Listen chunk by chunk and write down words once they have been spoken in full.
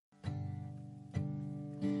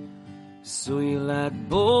So you like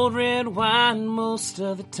bold red wine most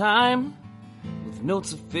of the time, with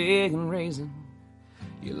notes of fig and raisin.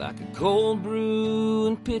 You like a cold brew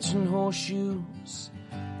and pitching horseshoes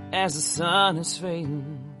as the sun is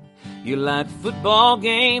fading. You like football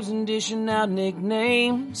games and dishing out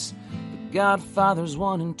nicknames, but Godfathers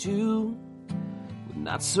 1 and 2. But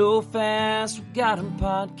not so fast, we got 'em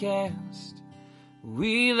podcast.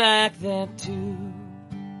 We like that too.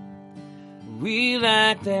 We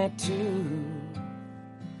like that too.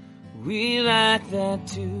 We like that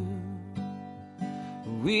too.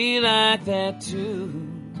 We like that too.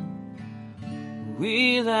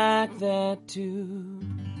 We like that too.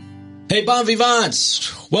 Hey, Bon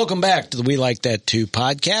Vivants. Welcome back to the We Like That Too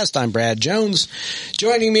podcast. I'm Brad Jones.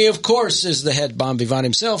 Joining me, of course, is the head Bon Vivant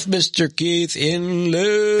himself, Mr. Keith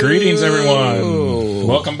Inlow. Greetings, everyone.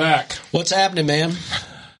 Welcome back. What's happening, man?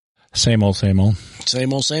 Same old, same old.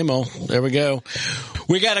 Same old, same old. There we go.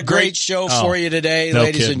 We got a great show for you today,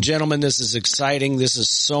 ladies and gentlemen. This is exciting. This is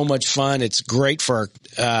so much fun. It's great for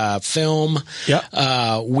film. Yep.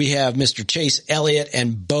 We have Mr. Chase Elliott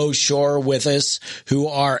and Bo Shore with us, who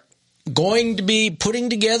are going to be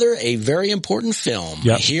putting together a very important film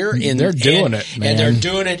here in they're doing it, man. And they're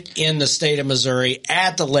doing it in the state of Missouri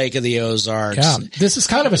at the Lake of the Ozarks. Yeah. This is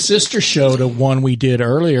kind of a sister show to one we did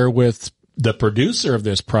earlier with the producer of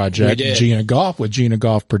this project, Gina Goff, with Gina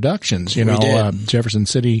Goff Productions, Jefferson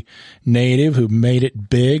City native who made it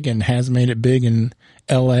big and has made it big in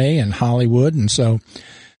LA and Hollywood. And so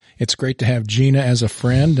it's great to have Gina as a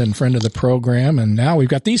friend and friend of the program. And now we've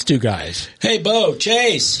got these two guys. Hey, Bo,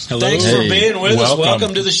 Chase. Hello. Thanks for being with us.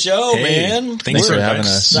 Welcome to the show, man. Thanks for having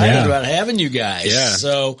us. Excited about having you guys. Yeah.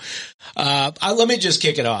 So, let me just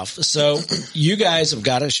kick it off. So you guys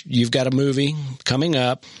you've got a movie coming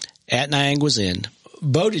up at Niagara's End.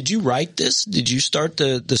 Bo, did you write this? Did you start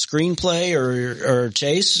the screenplay or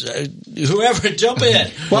Chase? Whoever, jump in.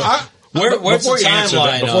 Well, what's the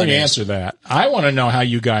timeline before you answer that, I want to know how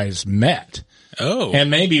you guys met. Oh. And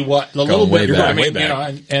maybe and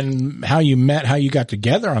how you met, how you got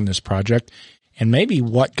together on this project, and maybe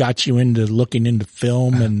what got you into looking into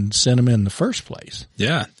film and cinema in the first place.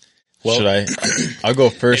 Yeah. Well, I'll go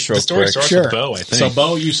first real quick. The story starts with Bo, I think. So,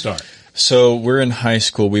 Bo, you start. So we're in high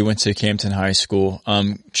school. We went to Campton High School.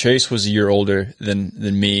 Chase was a year older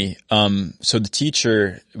than me. So the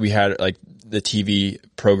teacher, we had like the TV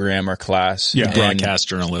program or class. Yeah. Broadcast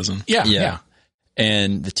journalism. Yeah.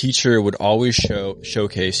 And the teacher would always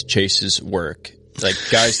showcase Chase's work. Like,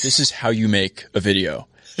 guys, this is how you make a video.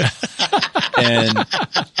 And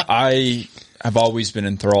I've always been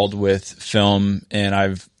enthralled with film,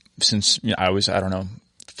 and since I was,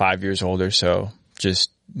 5 years old or so, just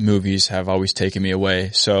movies have always taken me away.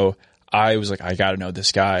 So I was like, I got to know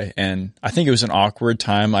this guy. And I think it was an awkward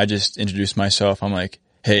time. I just introduced myself. I'm like,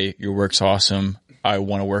 hey, your work's awesome. I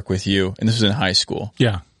want to work with you. And this was in high school.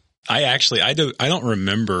 Yeah. I don't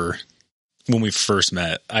remember when we first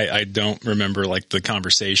met. I don't remember like the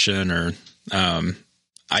conversation or,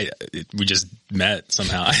 we just met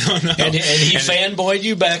somehow. I don't know. And he fanboyed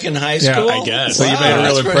you back in high school? I guess. So you made a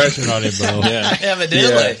real impression on him, Bo. Yeah.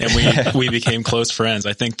 Evidently. Yeah. And we became close friends.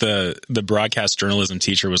 I think the broadcast journalism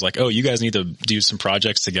teacher was like, oh, you guys need to do some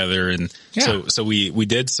projects together. And so we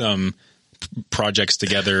did some projects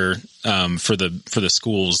together, for the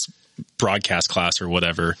school's broadcast class or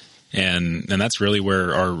whatever. And that's really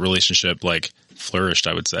where our relationship like flourished,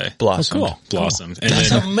 I would say. Blossomed. Oh, Blossomed. Cool. That's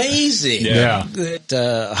amazing. Yeah. At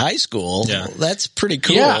high school, that's pretty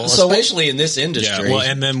cool, especially in this industry. Yeah. Well,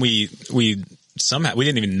 and then we somehow, we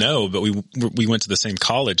didn't even know, but we went to the same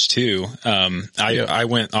college too. I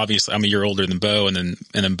went, obviously, I'm a year older than Bo, and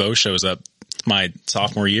then Bo shows up my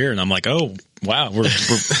sophomore year, and I'm like, oh, wow, we're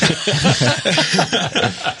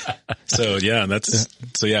so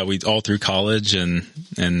we all through college, and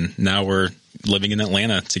now we're living in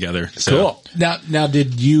Atlanta together. So. Cool. Now,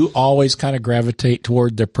 did you always kind of gravitate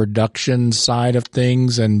toward the production side of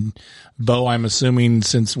things? And Bo, I'm assuming,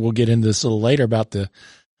 since we'll get into this a little later about the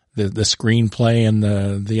screenplay and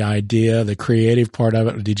the idea, the creative part of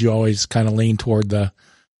it, did you always kind of lean toward the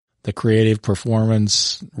creative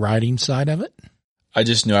performance writing side of it? I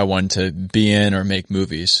just knew I wanted to be in or make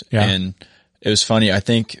movies. Yeah. And it was funny. I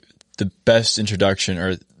think the best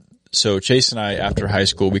introduction so Chase and I, after high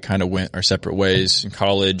school, we kind of went our separate ways in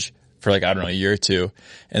college for a year or two.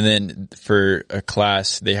 And then for a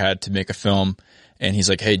class, they had to make a film, and he's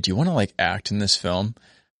like, hey, do you want to act in this film?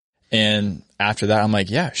 And after that, I'm like,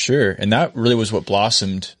 yeah, sure. And that really was what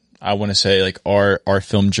blossomed, I want to say, our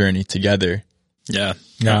film journey together. Yeah.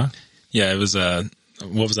 Yeah. Yeah. It was, what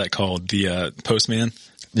was that called? The, Postman?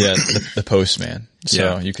 Yeah, the Postman.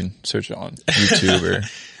 So you can search it on YouTube or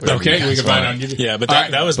whatever. Okay, we can find it on YouTube. Yeah, but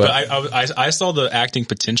that was. But I saw the acting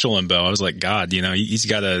potential in Bo. I was like, God, he's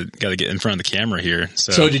got to get in front of the camera here.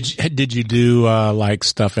 So did you do like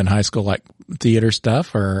stuff in high school, like theater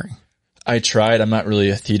stuff, or? I tried. I'm not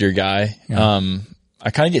really a theater guy. Yeah. I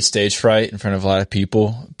kind of get stage fright in front of a lot of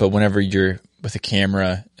people, but whenever you're with a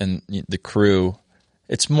camera and the crew,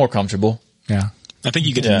 it's more comfortable. Yeah. I think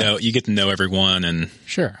you get to know everyone, and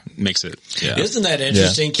sure makes it. Yeah. Isn't that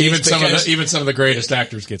interesting? Yeah. Even some of the greatest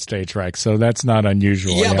actors get stage fright, so that's not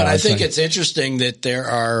unusual. Yeah, but I think it's interesting that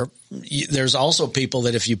there's also people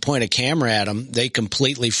that if you point a camera at them, they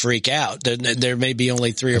completely freak out. There may be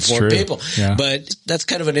only 3 or 4 people, but that's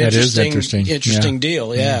kind of an interesting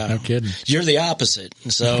deal. Yeah, no kidding. You're the opposite,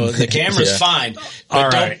 so the camera's fine,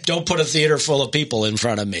 but don't put a theater full of people in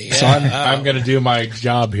front of me. Yeah. So I'm going to do my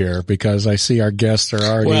job here because I see our guests are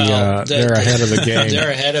already they're ahead of the game.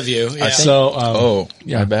 They're ahead of you. Yeah. So,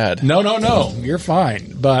 my bad. No, you're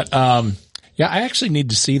fine. But I actually need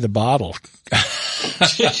to see the bottle.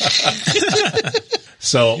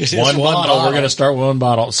 So one bottle. We're going to start with one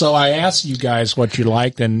bottle. So I asked you guys what you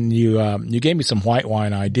liked, and you gave me some white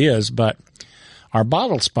wine ideas. But our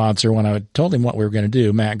bottle sponsor, when I told him what we were going to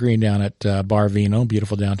do, Matt Green down at Bar Vino,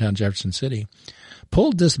 beautiful downtown Jefferson City,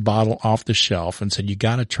 pulled this bottle off the shelf and said, "You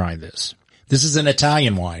got to try this. This is an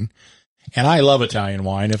Italian wine." And I love Italian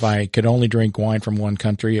wine. If I could only drink wine from one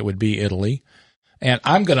country, it would be Italy. And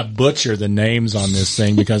I'm going to butcher the names on this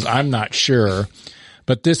thing because I'm not sure.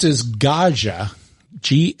 But this is Gaggia,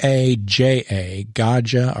 G-A-J-A,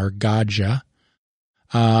 Gaggia or Gaggia.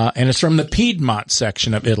 And it's from the Piedmont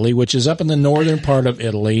section of Italy, which is up in the northern part of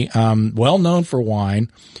Italy, well known for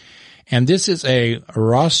wine. And this is a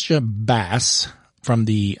Roscia Bass from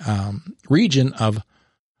the region of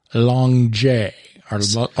Langhe. Or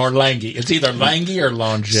Langhe. It's either Langhe or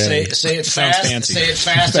Langhe. Say it fast. Fancy. Say it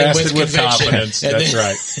fast and with confidence. That's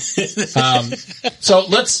right. So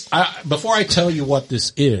before I tell you what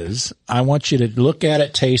this is, I want you to look at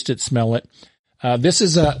it, taste it, smell it. I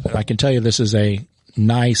can tell you this is a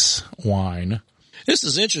nice wine. This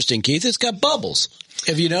is interesting, Keith. It's got bubbles.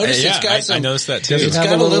 Have you noticed? I noticed that too. It's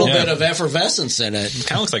got a little bit of effervescence in it. It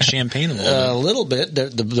kind of looks like champagne a little bit.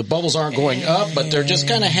 The bubbles aren't going up, but they're just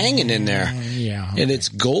kind of hanging in there. Yeah. And it's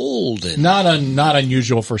golden. Not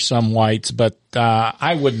unusual for some whites, but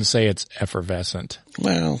I wouldn't say it's effervescent.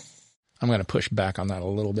 Well, I'm going to push back on that a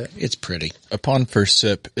little bit. It's pretty. Upon first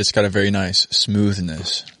sip, it's got a very nice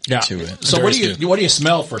smoothness to it. So what do you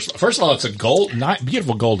smell first? First of all, it's a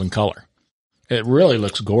beautiful golden color. It really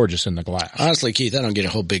looks gorgeous in the glass. Honestly, Keith, I don't get a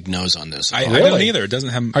whole big nose on this. I don't either. It doesn't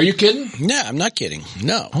have. Are you kidding? No, I'm not kidding.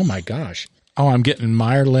 No. Oh my gosh. Oh, I'm getting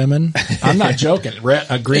Meyer lemon. I'm not joking.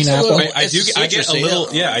 A green apple. I get a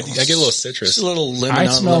little. Yeah, I get a little citrus. Just a little lemon. I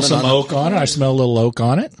smell some oak on it. I smell a little oak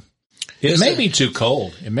on it. It may be too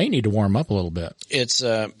cold. It may need to warm up a little bit. It's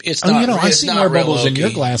not. I see more bubbles in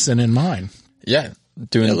your glass than in mine. Yeah.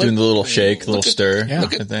 Doing the little shake, the little stir.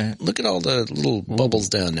 Yeah. Look at all the little bubbles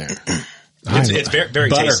down there. It's very, very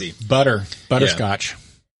tasty. Butterscotch.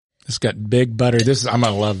 It's got big butter. I'm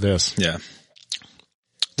going to love this. Yeah.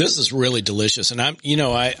 This is really delicious. And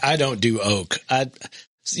I don't do oak.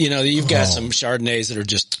 You've got some Chardonnays that are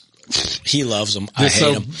just, he loves them. I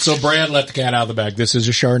hate them. So Brad let the cat out of the bag. This is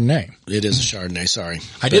a Chardonnay. It is a Chardonnay. Sorry.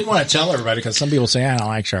 I didn't want to tell everybody because some people say, I don't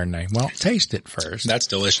like Chardonnay. Well, taste it first. That's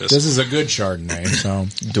delicious. This is a good Chardonnay. So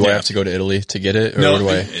do I have to go to Italy to get it? Or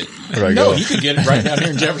where do I go? No, you can get it right down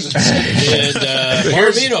here in Jefferson City.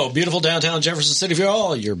 Bar Vino, beautiful downtown Jefferson City for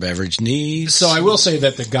all your beverage needs. So I will say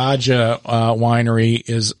that the Gaggia winery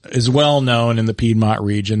is well known in the Piedmont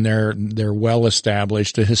region. They're well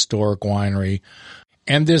established, a historic winery.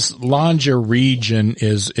 And this Langhe region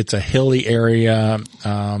it's a hilly area.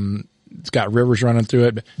 It's got rivers running through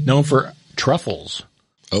it, known for truffles.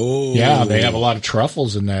 Oh. Yeah, they have a lot of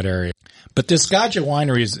truffles in that area. But this Gaggia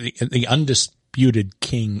winery is the undisputed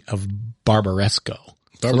king of Barbaresco.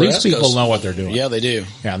 So these people know what they're doing. Yeah, they do.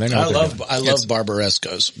 Yeah, they know I love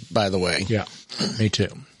Barbarescos, by the way. Yeah, me too.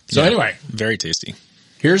 So anyway. Very tasty.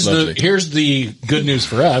 Here's the good news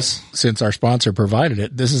for us, since our sponsor provided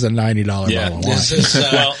it. This is a $90 bottle of wine.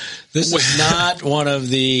 This is not one of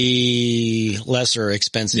the lesser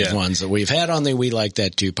expensive ones that we've had on the We Like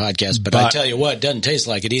That Too podcast, but I tell you what, it doesn't taste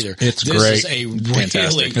like it either. It's great.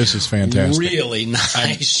 This is fantastic. Really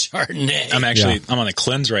nice Chardonnay. I'm on a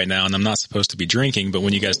cleanse right now, and I'm not supposed to be drinking, but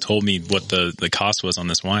when you guys told me what the cost was on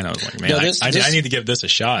this wine, I was like, man, I need to give this a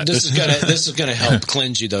shot. This is gonna help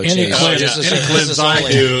cleanse you though, Chase. Any cleanse I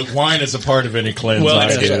do, wine is a part of any cleanse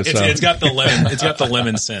I do. It's got the lemon. It's got the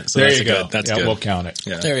lemon scent. So there that's you go. Good. That's good. Good. We'll count it.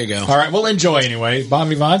 Yeah. There you go. go. All right, we'll enjoy anyway. Bon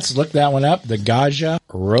Vivants, look that one up. The Gaja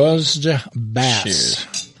Rozda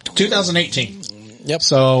Bass. 2018. Yep.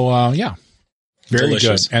 So, yeah. Very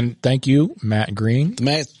Delicious. good. And thank you, Matt Green.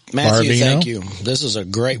 Matthew, Barbino. thank you. This is a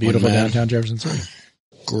great Beautiful one, man. downtown Jefferson City.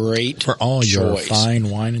 Great For all your choice. fine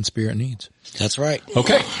wine and spirit needs. That's right.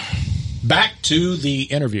 Okay. Back to the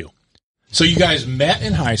interview. So you guys met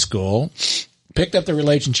in high school, picked up the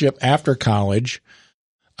relationship after college.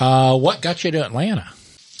 What got you to Atlanta?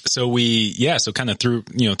 So so kind of through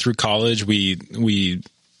college, we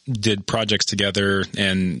did projects together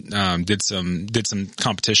and, did some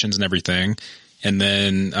competitions and everything. And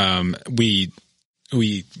then, we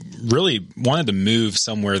really wanted to move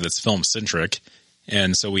somewhere that's film centric.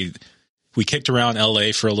 And so we kicked around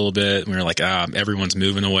LA for a little bit, and we were like, everyone's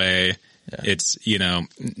moving away. Yeah. It's,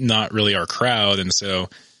 not really our crowd. And so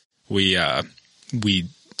we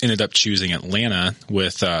ended up choosing Atlanta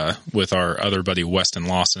with our other buddy, Weston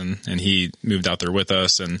Lawson, and he moved out there with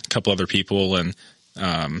us and a couple other people. And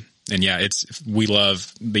yeah, we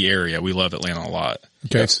love the area. We love Atlanta a lot.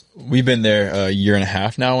 Okay. We've been there a year and a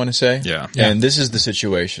half now, I want to say. Yeah. And this is the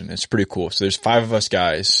situation. It's pretty cool. So there's 5 of us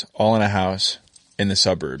guys all in a house in the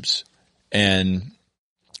suburbs, and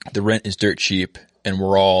the rent is dirt cheap, and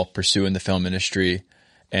we're all pursuing the film industry.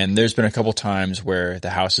 And there's been a couple times where the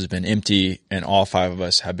house has been empty and all 5 of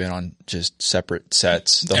us have been on just separate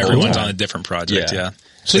sets. Everyone's on a different project. Yeah.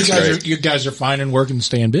 So you guys are finding work and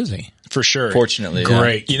staying busy. For sure. Fortunately.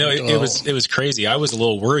 Great. Yeah. It was crazy. I was a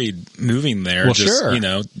little worried moving there. Well, just,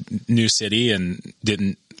 sure. New city and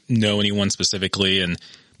didn't know anyone specifically.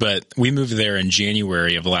 But we moved there in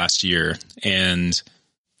January of last year, and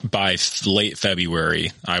by late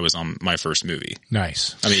February, I was on my first movie.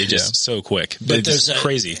 Nice. I mean, it's just so quick. But it's there's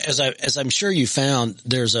crazy. As I'm sure you found,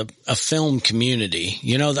 there's a film community.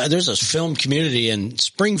 There's a film community in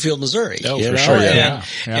Springfield, Missouri. Oh, for sure. Yeah.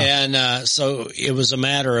 And so it was a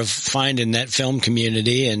matter of finding that film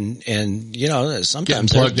community, and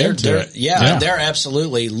sometimes they're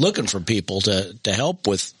absolutely looking for people to help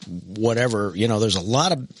with whatever. There's a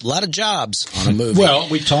lot of jobs on a movie. Well,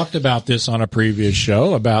 we talked about this on a previous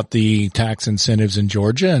show about the tax incentives in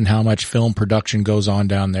Georgia and how much film production goes on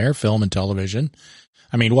down there, film and television.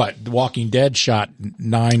 I mean, The Walking Dead shot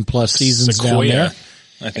 9+ seasons down there.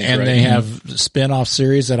 I think, and right. they have spin-off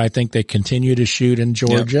series that I think they continue to shoot in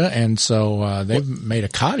Georgia. Yep. And so, they've made a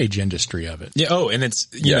cottage industry of it. Yeah. Oh, and it's,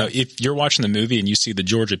 if you're watching the movie and you see the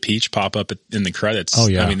Georgia Peach pop up in the credits. Oh,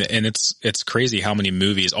 yeah. I mean, and it's crazy how many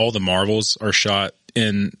movies, all the Marvels are shot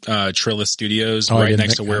in, Trillis Studios right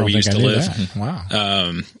next to where we used to live. That.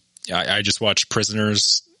 Wow. I just watched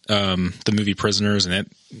Prisoners, the movie Prisoners, and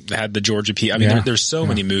it had the Georgia Peach. I mean, there's so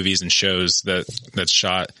many movies and shows that's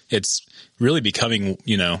shot. It's really becoming,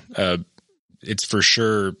 it's for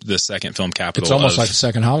sure the second film capital. It's almost like the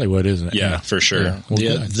second Hollywood, isn't it? Yeah, for sure. Yeah.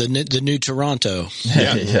 Well, the new Toronto.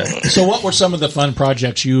 Yeah. So what were some of the fun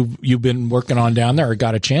projects you've been working on down there, or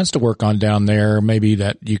got a chance to work on down there, maybe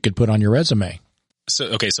that you could put on your resume?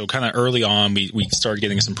 So kind of early on, we started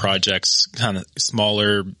getting some projects, kind of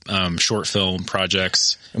smaller, short film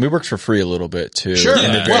projects. And we worked for free a little bit too. Sure. You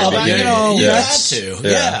had to.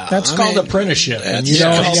 Yeah. That's called apprenticeship. And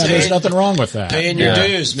there's nothing wrong with that. Paying your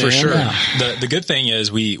dues, man. For sure. Yeah. The good thing is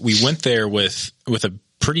we went there with a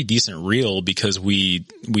pretty decent reel, because we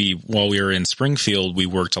while we were in Springfield, we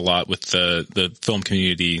worked a lot with the film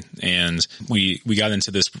community, and we got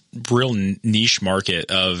into this real niche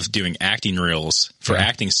market of doing acting reels for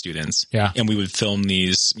acting students. Yeah. And we would film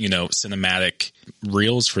these, cinematic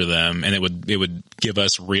reels for them, and it would give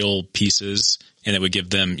us real pieces, and it would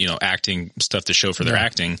give them, acting stuff to show for their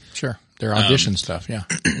acting. Sure. Their audition stuff. Yeah.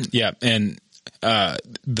 Yeah. And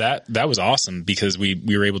that was awesome, because we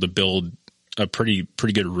were able to build a pretty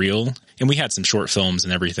good reel, and we had some short films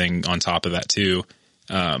and everything on top of that too.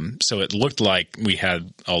 So it looked like we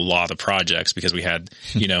had a lot of projects, because we had,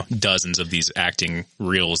 dozens of these acting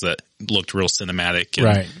reels that looked real cinematic. And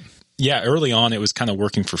right. Yeah. Early on, it was kind of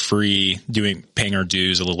working for free, paying our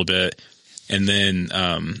dues a little bit. And then,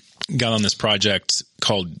 got on this project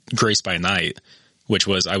called Grace by Night, which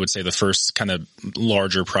was, I would say, the first kind of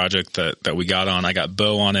larger project that we got on. I got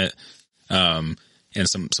Bo on it. And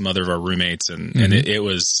some other of our roommates, and it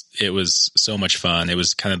was so much fun. It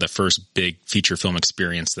was kind of the first big feature film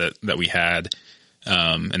experience that we had.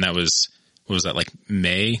 And that was, what was that, like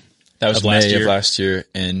May? That was May of last year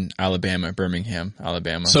in Alabama, Birmingham,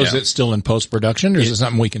 Alabama. So is it still in post-production, or is it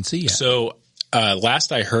something we can see yet? So,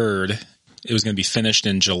 last I heard, it was going to be finished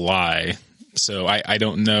in July. So I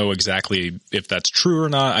don't know exactly if that's true or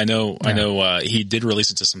not. I know he did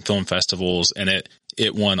release it to some film festivals, and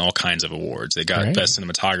it won all kinds of awards. It got best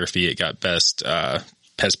cinematography. It got best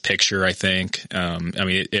Best Picture, I think. I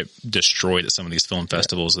mean, it destroyed at some of these film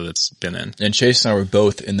festivals that it's been in. And Chase and I were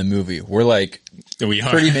both in the movie. We're like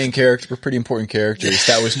pretty main characters. We're pretty important characters.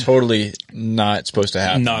 That was totally not supposed to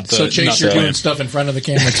happen. So Chase, you're doing stuff in front of the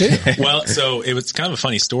camera too. Well, so it was kind of a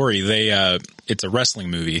funny story. It's a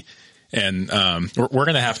wrestling movie. And we're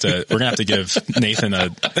gonna have to give Nathan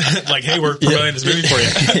a like, hey, we're promoting this movie for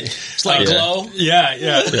you. It's like Glow.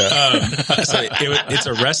 Yeah. So it's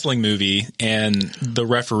a wrestling movie, and the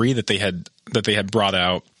referee that they had brought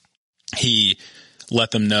out, he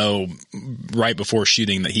let them know right before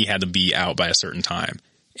shooting that he had to be out by a certain time,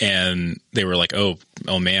 and they were like, oh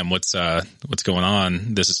man, what's going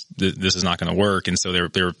on? This is not going to work. And so they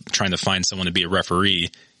were trying to find someone to be a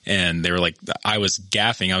referee. And they were like, I was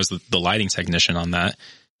gaffing. I was the lighting technician on that.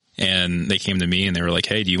 And they came to me and they were like,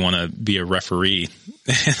 hey, do you want to be a referee?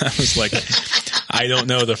 And I was like, I don't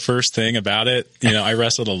know the first thing about it. You know, I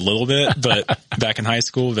wrestled a little bit, but back in high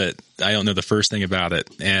school, but I don't know the first thing about it.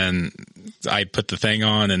 And I put the thing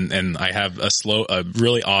on and I have a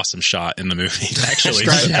really awesome shot in the movie, actually.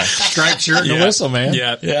 Striped shirt and a whistle, man.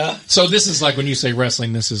 Yeah. So this is like, when you say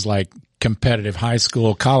wrestling, this is like competitive high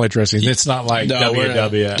school, college wrestling. It's not like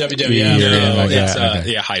WWF.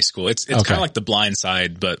 It's high school. It's kind of like The Blind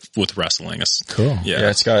Side, but with wrestling. It's cool.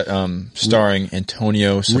 Yeah, it's got starring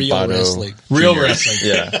Antonio Sabato. Real wrestling.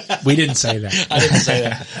 Yeah. We didn't say that. I didn't say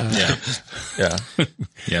that.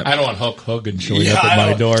 Yeah. I don't want Hulk Hogan showing up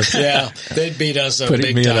at my door. Yeah. They'd beat us up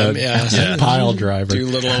Putting big me time. in a pile driver. Two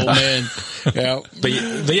little old men. Yeah. But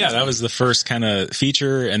yeah, that was the first kind of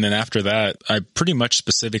feature. And then after that, we pretty much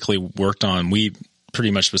specifically worked on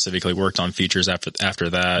features after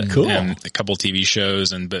that. Cool. And a couple TV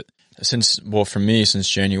shows. But for me, since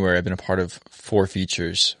January, I've been a part of 4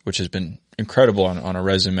 features, which has been incredible on a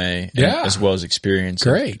resume, as well as experience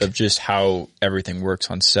of just how everything works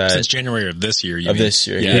on set. Since January of this year, this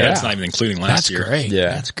year. Yeah. That's not even including last year. That's great. Yeah.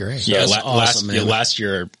 That's great. Yeah. That's awesome, last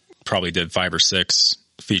year I probably did 5 or 6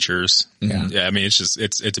 features. Yeah. I mean,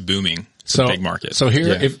 it's booming. It's a big market. So here,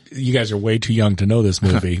 if you guys are way too young to know this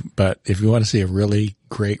movie, but if you want to see a really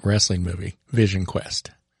great wrestling movie, Vision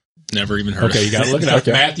Quest. Never even heard of it. Okay, you got to look it up.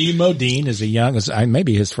 Matthew Modine is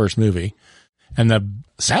maybe his first movie. And the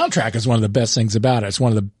soundtrack is one of the best things about it. It's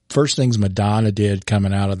one of the first things Madonna did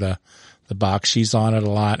coming out of the box. She's on it a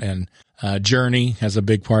lot. And Journey has a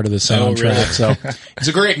big part of the soundtrack. Really? So it's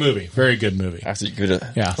a great movie. Very good movie. I have to give it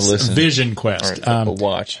a listen. Vision Quest. All right, a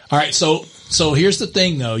watch. All right. So here's the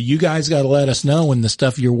thing though. You guys got to let us know when the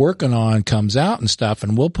stuff you're working on comes out and stuff,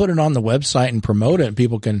 and we'll put it on the website and promote it, and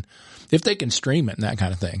people can, if they can stream it and that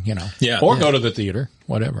kind of thing, you know. Yeah. Or go to the theater,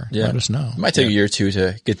 whatever. Yeah. Let us know. It might take a year or two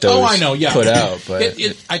to get those put out, but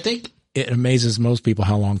I think it amazes most people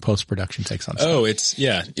how long post-production takes on stuff. Oh,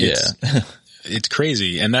 it's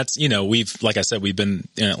crazy. And that's, like I said, we've been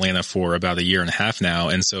in Atlanta for about a year and a half now.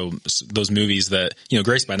 And so those movies that,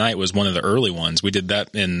 Grace by Night was one of the early ones. We did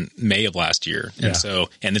that in May of last year. And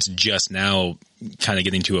and it's just now kind of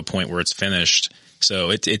getting to a point where it's finished.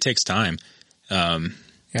 So it takes time.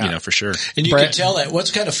 For sure. And you can tell that.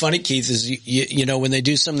 What's kind of funny, Keith, is when they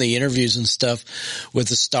do some of the interviews and stuff with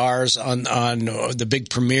the stars on the big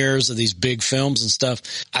premieres of these big films and stuff,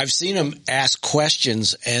 I've seen them ask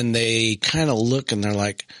questions and they kind of look and they're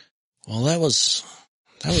like, well, that was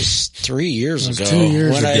 3 years ago. 2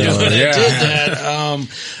 years ago. I did that.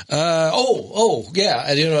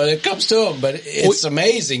 It comes to them, but it's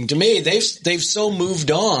amazing to me. They've so moved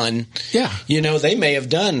on. Yeah. They may have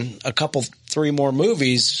done a couple, 3 more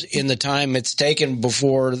movies in the time it's taken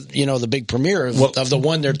before, the big premiere of the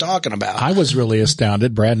one they're talking about. I was really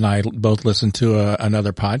astounded. Brad and I both listened to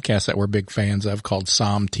another podcast that we're big fans of called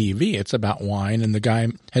Somm TV. It's about wine, and the guy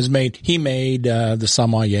made the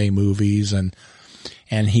Sommelier movies, and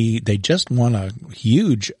they just won a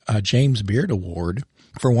huge James Beard Award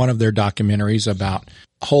for one of their documentaries about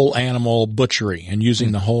whole animal butchery and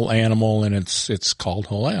using the whole animal, and it's called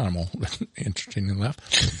Whole Animal. Interestingly enough,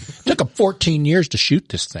 it took them 14 years to shoot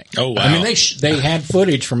this thing. Oh wow! I mean, they had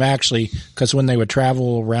footage from because when they would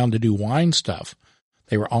travel around to do wine stuff,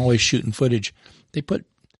 they were always shooting footage. They put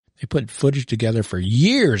footage together for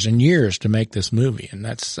years and years to make this movie. And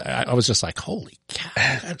I was just like, holy cow,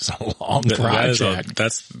 that's a long project.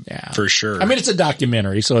 That's for sure. I mean, it's a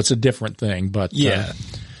documentary, so it's a different thing, but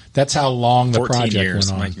that's how long the project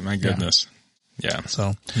years. went on. My goodness. Yeah.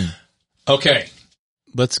 So, okay.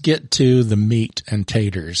 Let's get to the meat and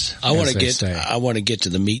taters. I want to get to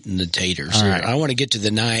the meat and the taters here. Right. I want to get to the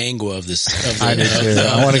Niangua of this. I do too.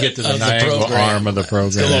 I want to get to the Niangua arm of the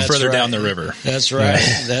program. A little further down the river. That's right.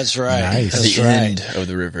 Yeah. That's right. Nice. That's the end of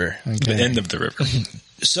the river. Okay. The end of the river.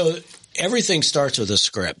 So everything starts with a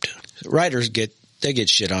script. Writers get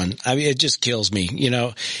shit on. I mean, it just kills me,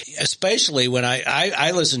 especially when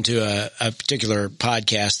I listen to a particular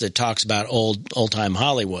podcast that talks about old time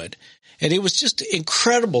Hollywood. And it was just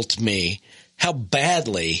incredible to me how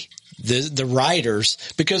badly the writers,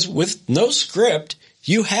 because with no script,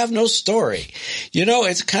 you have no story.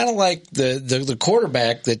 It's kind of like the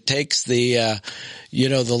quarterback that takes the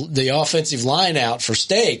offensive line out for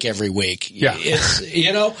steak every week. Yeah.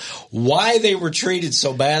 It's, why they were treated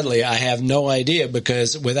so badly, I have no idea,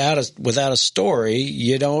 because without a story,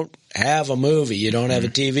 you don't have a movie, you don't have a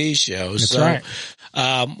TV show. That's right.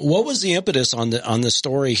 What was the impetus on the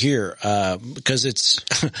story here? Because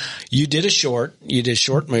you did a short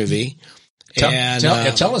movie.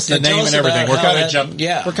 Tell us the name and everything. We're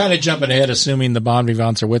kind of jumping ahead, assuming the bon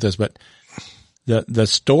vivants are with us, but the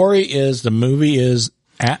story is, the movie is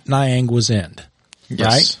At Niangua's End,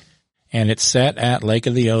 right? And it's set at Lake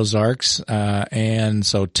of the Ozarks. And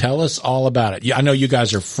so tell us all about it. I know you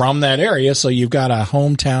guys are from that area, so you've got a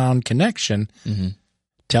hometown connection. Mm-hmm.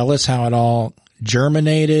 Tell us how it all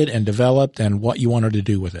germinated and developed and what you wanted to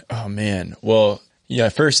do with it. Oh man. Well,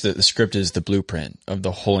 at first the script is the blueprint of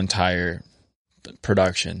the whole entire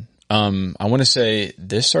production. I want to say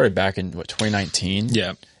this started back in 2019.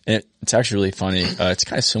 Yeah. And it's actually really funny. It's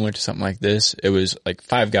kind of similar to something like this. It was like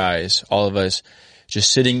 5 guys, all of us just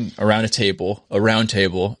sitting around a round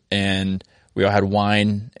table, and we all had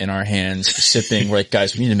wine in our hands, sipping. We're like,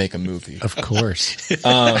 guys, we need to make a movie. Of course. That's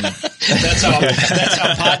how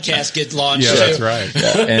podcasts get launched. Yeah, that's right.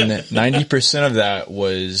 Yeah. And 90% of that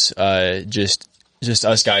was, just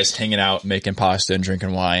us guys hanging out, making pasta and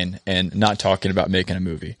drinking wine and not talking about making a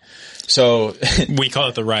movie. So we call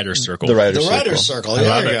it the writer's circle. The writer's circle.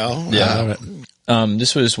 There you go. Yeah. I love it.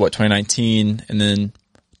 This was 2019. And then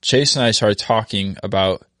Chase and I started talking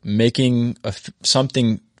about making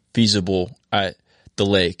something feasible at the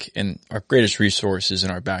lake, and our greatest resource is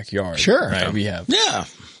in our backyard. Sure. Right. We have,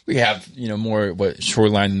 more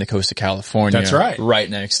shoreline than the coast of California. That's right. Right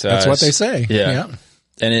next to us. That's what they say. Yeah.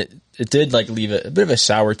 And it did leave a bit of a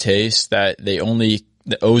sour taste that the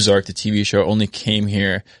Ozark, the TV show, only came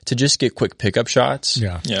here to just get quick pickup shots.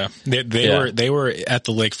 Yeah. Yeah. They were at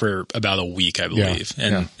the lake for about a week, I believe,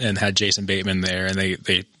 and had Jason Bateman there, and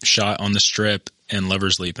they shot on the Strip and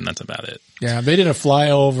Lover's Leap, and that's about it. Yeah, they did a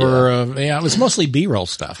flyover. It was mostly B-roll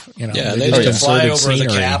stuff. Yeah, they did a flyover of the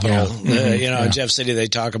Capitol. Yeah. Jeff City. They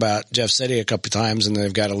talk about Jeff City a couple of times, and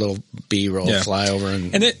they've got a little B-roll flyover,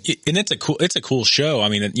 and it's a cool show. I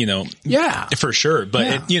mean, for sure. But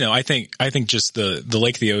I think just the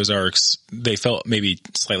Lake of the Ozarks, they felt maybe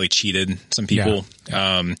slightly cheated. Some people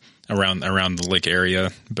around the lake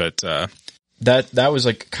area, but that was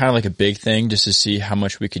kind of like a big thing, just to see how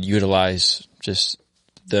much we could utilize just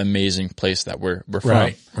the amazing place that we're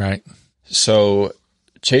from. Right. So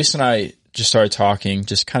Chase and I just started talking,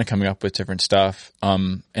 just kind of coming up with different stuff.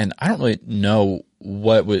 And I don't really know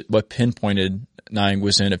what pinpointed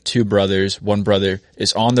Niangua's End of 2 brothers. One brother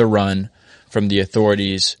is on the run from the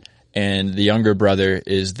authorities, and the younger brother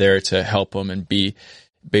is there to help him and be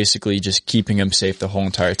basically just keeping him safe the whole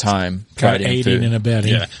entire time. Kind of aiding and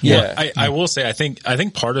abetting. Yeah. Well, I will say, I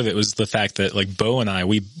think part of it was the fact that Bo and I,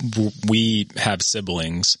 we have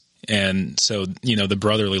siblings. And so, the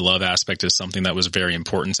brotherly love aspect is something that was very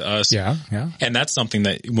important to us. Yeah. And that's something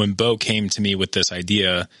that when Bo came to me with this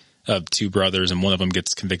idea of 2 brothers and one of them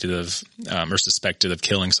gets convicted of, or suspected of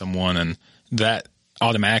killing someone, and that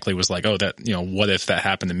automatically was like, what if that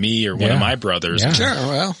happened to me or one of my brothers? Yeah. Sure.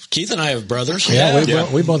 Well, Keith and I have brothers.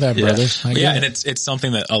 We both have brothers. Yeah. And it's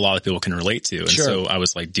something that a lot of people can relate to. And so I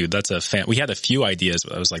was like, dude, that's we had a few ideas,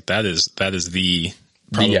 but I was like, that is the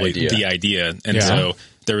idea. And so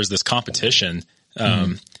there was this competition,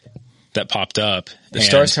 that popped up. The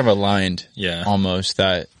stars have aligned. Yeah. Almost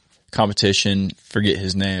that competition, forget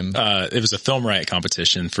his name. It was a Film Riot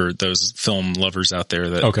competition for those film lovers out there.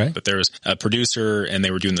 But there was a producer, and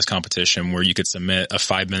they were doing this competition where you could submit a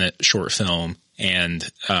 5-minute short film, and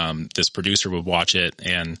this producer would watch it,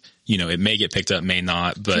 and it may get picked up, may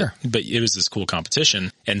not, but it was this cool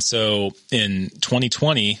competition. And so in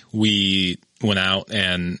 2020, we went out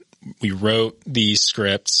and we wrote these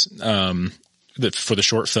scripts for the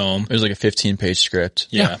short film. It was like a 15-page script.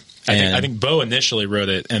 Yeah. I think Bo initially wrote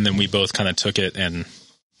it, and then we both kind of took it and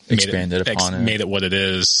expanded upon it. Made it what it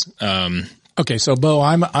is. Okay, so Bo,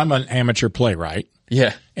 I'm an amateur playwright.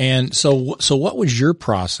 Yeah. And so what was your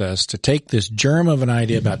process to take this germ of an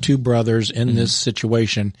idea about 2 brothers in this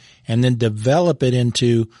situation and then develop it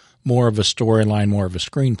into more of a storyline, more of a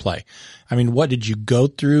screenplay? I mean, what did you go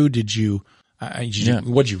through? Did you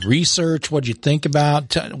what did you research? What did you think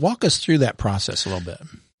about? Walk us through that process a little bit.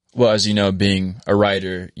 well, as you know, being a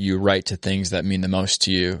writer, you write to things that mean the most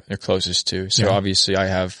to you, they're closest to. So obviously I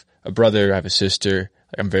have a brother, I have a sister.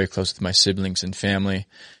 I'm very close with my siblings and family.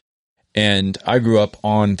 And I grew up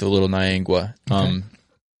on the Little Niangua,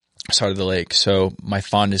 side of the lake. So my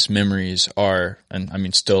fondest memories are, and I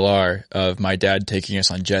mean still are, of my dad taking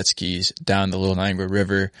us on jet skis down the Little Niangua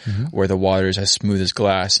River, where the water is as smooth as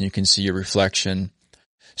glass and you can see your reflection.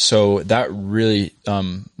 So that really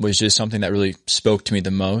was just something that really spoke to me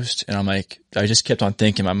the most. And I'm like, I just kept on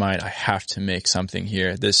thinking in my mind, I have to make something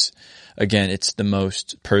here. This, again, it's the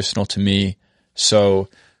most personal to me. So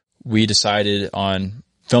we decided on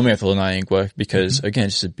filming at the Little Niangua because, again,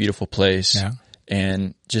 it's just a beautiful place. Yeah.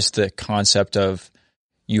 And just the concept of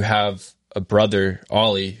you have a brother,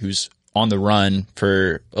 Ollie, who's on the run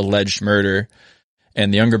for alleged murder,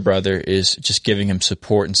 and the younger brother is just giving him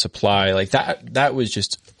support and supply. Like that was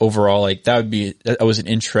just overall, like that was an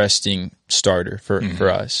interesting starter for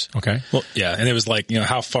us. Okay. Well, yeah. And it was like,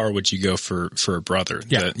 how far would you go for a brother?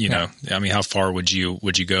 Yeah. Know, I mean, how far would you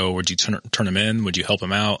go? Would you turn him in? Would you help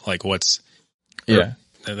him out? Like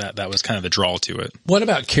that was kind of the draw to it. What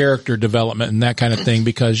about character development and that kind of thing?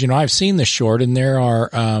 Because, I've seen the short and there are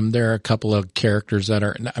a couple of characters that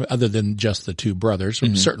are, other than just the two brothers,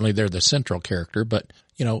 certainly they're the central character, but,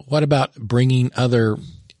 what about bringing other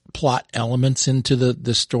plot elements into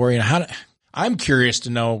the story? And I'm curious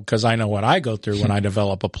to know, because I know what I go through when I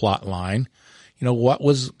develop a plot line, what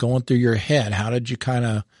was going through your head? How did you kind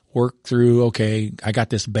of work through, okay, I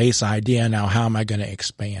got this base idea. Now how am I going to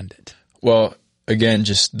expand it? Well, again,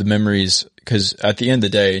 just the memories, because at the end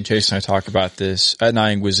of the day, and Jason and I talk about this, At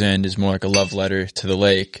Niangua's End is more like a love letter to the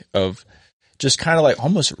lake of just kind of like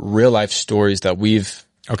almost real life stories that we've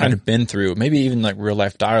kind of been through, maybe even like real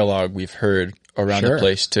life dialogue we've heard around the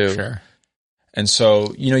place too. Sure. And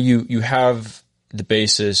so, you have the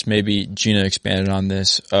basis, maybe Gina expanded on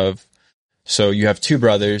this so you have two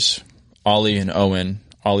brothers, Ollie and Owen.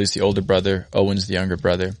 Ollie's the older brother, Owen's the younger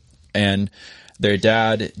brother. And their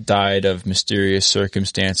dad died of mysterious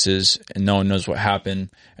circumstances and no one knows what happened.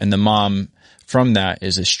 And the mom from that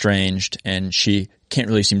is estranged and she can't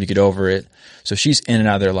really seem to get over it. So she's in and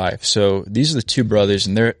out of their life. So these are the two brothers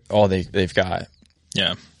and they're all they've got.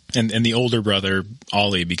 Yeah. And the older brother,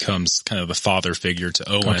 Ollie, becomes kind of the father figure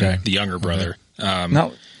to Owen, the younger brother.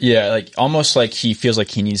 Like almost like he feels like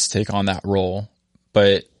he needs to take on that role,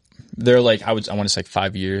 but they're like, I want to say like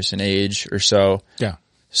 5 years in age or so. Yeah.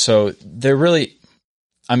 So they're really,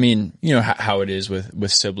 I mean, how it is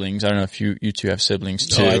with siblings. I don't know if you two have siblings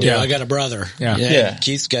too. Oh, I do. Yeah. I got a brother. Yeah.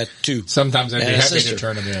 Keith's got two. Sometimes I'd be happy to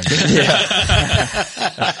turn them in.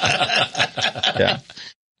 Yeah.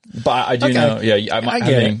 But I do know, I'm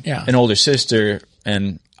having an older sister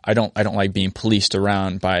and I don't like being policed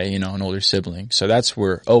around by, an older sibling. So that's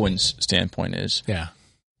where Owen's standpoint is. Yeah.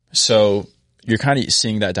 So you're kind of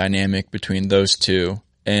seeing that dynamic between those two,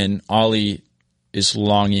 and Ollie is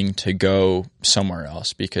longing to go somewhere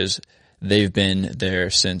else because they've been there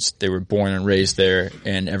since they were born and raised there,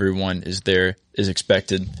 and everyone is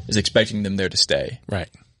expecting them there to stay. Right.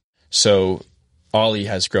 So Ollie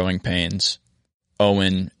has growing pains.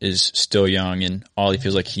 Owen is still young, and Ollie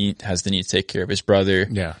feels like he has the need to take care of his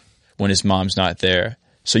brother when his mom's not there.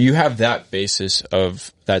 So you have that basis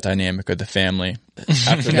of that dynamic of the family.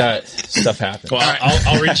 After that, stuff happens. Well,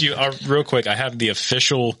 I'll read you real quick. I have the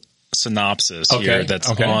official synopsis here that's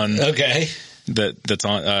on. Okay. That's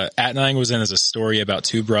on. At Niangua's End is a story about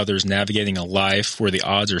two brothers navigating a life where the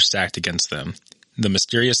odds are stacked against them. The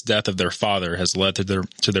mysterious death of their father has led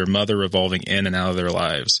to their mother revolving in and out of their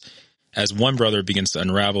lives. As one brother begins to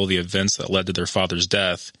unravel the events that led to their father's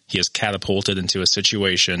death, he is catapulted into a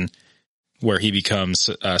situation where he becomes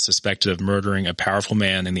suspected of murdering a powerful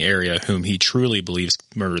man in the area whom he truly believes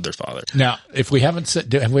murdered their father. Now, if we have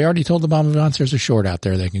we already told the Mama Vance there's a short out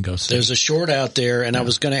there they can go see? There's a short out there, and I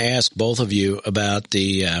was going to ask both of you about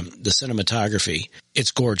the cinematography.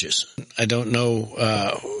 It's gorgeous. I don't know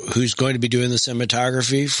who's going to be doing the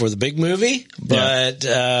cinematography for the big movie, but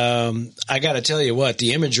I got to tell you what,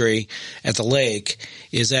 the imagery at the lake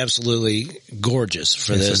is absolutely gorgeous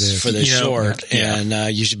for this short,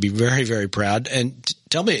 and you should be very, very proud. And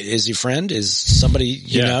tell me, is he a friend? Is somebody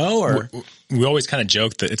you know? Or we always kind of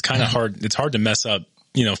joke that it's kind of hard. It's hard to mess up,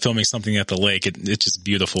 filming something at the lake. It's just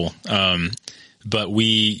beautiful. But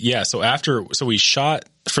we shot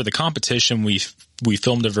for the competition. We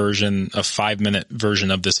filmed a 5-minute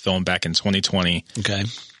version of this film back in 2020. Okay.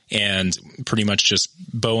 And pretty much just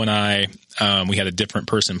Bo and I, we had a different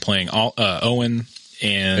person playing Owen.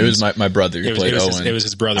 And it was my brother who played Owen. It was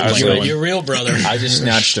his brother playing Owen. Your real brother. I just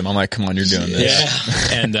snatched him. I'm like, come on, you're doing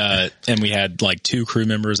this. Yeah. And we had like 2 crew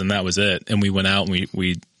members and that was it. And we went out and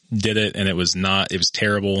we did it, and it was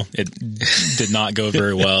terrible. It did not go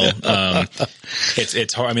very well.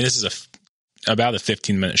 It's hard. I mean, this is about a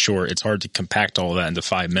 15-minute short. It's hard to compact all of that into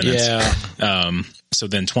 5 minutes. Yeah. So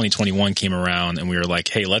then 2021 came around, and we were like,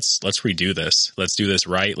 hey, let's redo this. Let's do this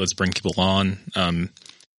right. Let's bring people on.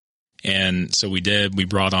 And so we did. We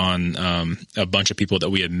brought on a bunch of people that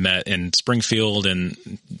we had met in Springfield and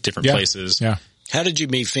different places. Yeah. How did you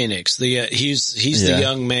meet Phoenix? He's the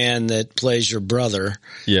young man that plays your brother.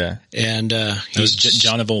 Yeah. And he's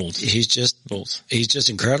John of Old. He's just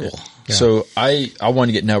incredible. Yeah. So I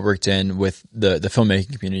wanted to get networked in with the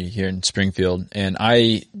filmmaking community here in Springfield, and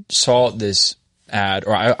I saw this ad,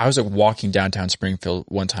 or I was like walking downtown Springfield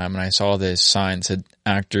one time, and I saw this sign that said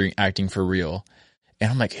acting for real. And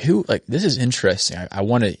I'm like, this is interesting. I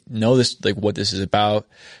want to know this, like what this is about.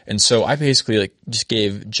 And so I basically like just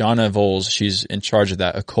gave Jonna Voles, she's in charge of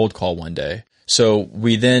that, a cold call one day. So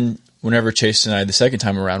we then, whenever Chase and I, the second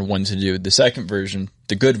time around, wanted to do the second version,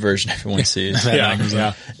 the good version everyone sees. Yeah.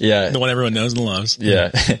 The one everyone knows and loves.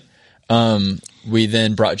 Yeah. We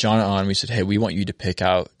then brought Jonna on. We said, hey, we want you to pick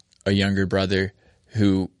out a younger brother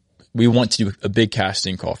who we want to do a big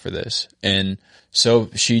casting call for this. And so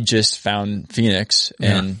she just found Phoenix,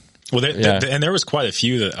 and and there was quite a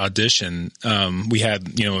few that auditioned. We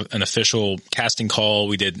had, an official casting call.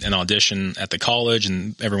 We did an audition at the college,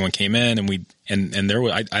 and everyone came in, and there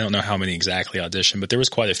were, I don't know how many exactly auditioned, but there was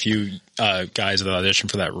quite a few guys that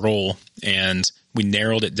auditioned for that role, and we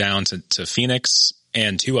narrowed it down to Phoenix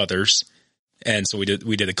and 2 others. And so we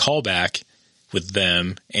did a callback with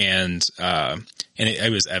them, and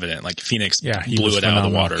it was evident, like Phoenix blew it out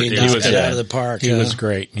of the water. He knocked it out of the park. He was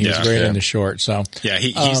great. He was great in the short. So yeah,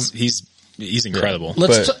 he's incredible.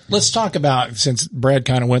 Let's talk about, since Brad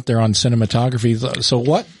kind of went there on cinematography. So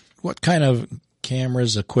what kind of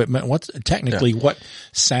cameras, equipment, what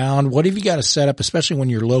sound, what have you got to set up, especially when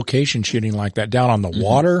you're location shooting like that down on the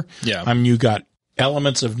water? Yeah. I mean, you got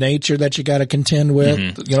elements of nature that you got to contend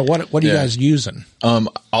with. What are you guys using?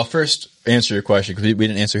 I'll first answer your question, because we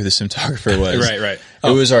didn't answer who the cinematographer was. Right.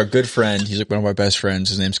 It was our good friend. He's like one of our best friends.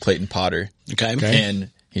 His name's Clayton Potter. Okay.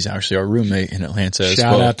 And he's actually our roommate in Atlanta.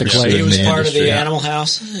 Shout out to Clayton. He was part of the Animal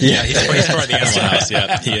House. Yeah, he's part of the Animal House.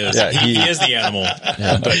 Yeah, he is. Yeah, he is the animal.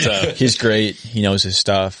 Yeah. But he's great. He knows his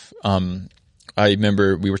stuff. I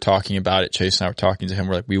remember we were talking about it. Chase and I were talking to him.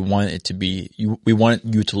 We're like, we want it to be, we want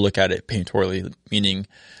you to look at it painterly, meaning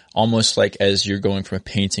almost like as you're going from a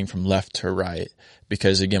painting from left to right.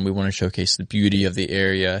 Because again, we want to showcase the beauty of the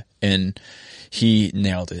area, and he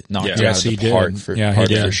nailed it. Knocked it out of the park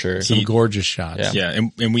for sure. Some gorgeous shots. Yeah.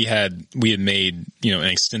 And we had made, an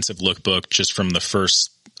extensive lookbook just from the first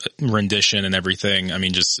rendition and everything. I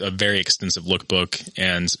mean, just a very extensive lookbook,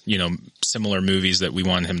 and, similar movies that we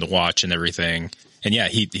wanted him to watch and everything. And yeah,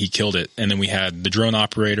 he killed it. And then we had the drone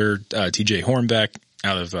operator, TJ Hornbeck,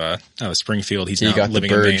 out of Springfield. He got living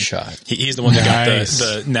the bird in Maine. Shot. He's the one that got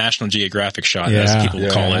the National Geographic shot, as people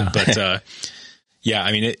call it. But, yeah,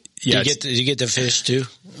 I mean, Did you get the fish too?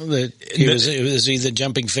 Was he the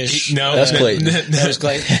jumping fish? No, that's Clayton. That was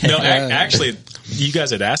Clayton. No, actually, you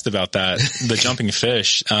guys had asked about that. The jumping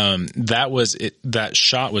fish. That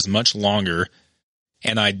shot was much longer.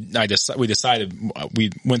 And we decided we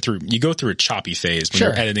went through, you go through a choppy phase when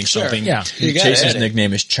you're editing something. Yeah. Jason's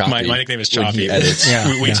nickname is Choppy. My nickname is Choppy.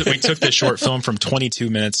 We took the short film from 22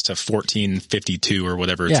 minutes to 14:52 or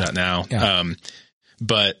whatever it's at now. Yeah.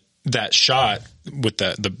 But that shot with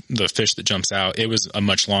the fish that jumps out, it was a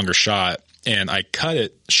much longer shot, and I cut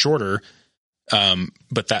it shorter.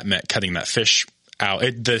 But that meant cutting that fish out.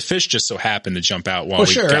 The fish just so happened to jump out while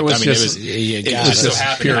we kept. It was it just so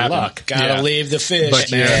happened pure to happen. luck. Gotta leave the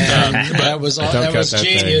fish, man. That was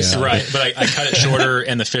genius. Right. But I cut it shorter,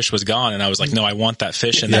 and the fish was gone, and I was like, no, I want that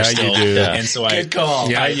fish in there still. You do. And so Good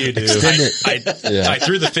call. Yeah, you do. I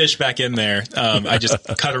threw the fish back in there. I just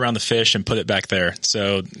cut around the fish and put it back there.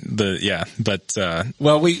 So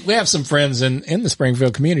well, we have some friends in the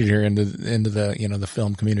Springfield community here, into the, the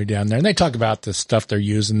film community down there, and they talk about the stuff they're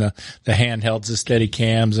using, the handhelds, the steady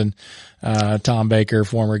cams, and Tom Baker,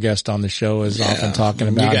 former guest on the show, is often talking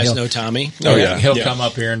about. You guys know Tommy? Oh yeah, he'll come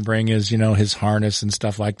up here and bring his his harness and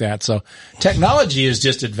stuff like that. So technology has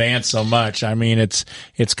just advanced so much. I mean, it's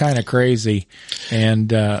kind of crazy. And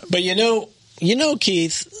but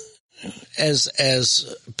Keith,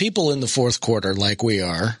 as people in the fourth quarter like we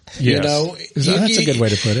are, that's a good way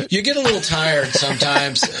to put it. You get a little tired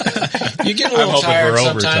sometimes. You get a little tired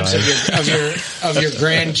sometimes of your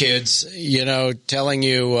grandkids, telling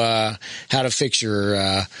you how to fix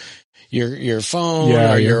your your phone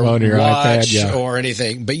Yeah, or your phone or your watch iPad, yeah. or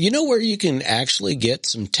anything. But you know where you can actually get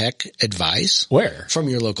some tech advice? Where? From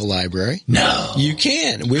your local library. No. You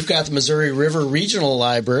can. We've got the Missouri River Regional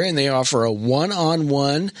Library, and they offer a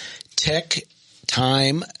one-on-one tech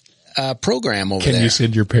time program over there. Can you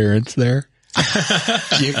send your parents there?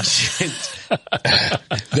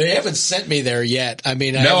 They haven't sent me there yet. I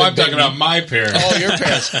mean, I'm talking about my parents. Oh, your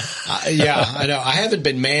parents. Yeah, I know. I haven't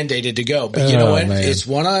been mandated to go, but you know what? Man. It's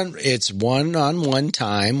one-on-one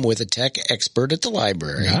time with a tech expert at the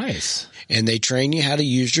library. Nice. And they train you how to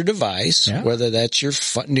use your device, Yeah. whether that's your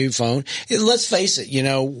new phone. Let's face it,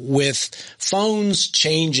 with phones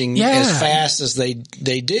changing as fast as they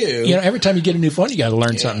do. Every time you get a new phone, you got to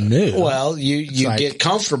learn something new. Well, you get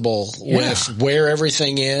comfortable with where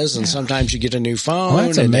everything is, and sometimes you get a new phone, Well,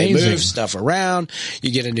 that's and they amazing. move stuff around.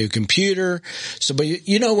 You get a new computer. So, but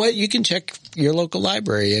you know what? You can check your local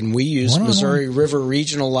library, and we use Missouri River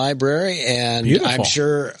Regional Library, and Beautiful. I'm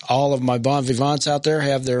sure all of my bon vivants out there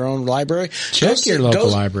have their own library. Check your local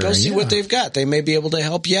library. Go see what they've got. They may be able to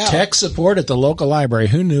help you out. Tech support at the local library.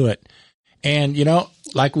 Who knew it? And,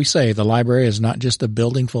 like we say, the library is not just a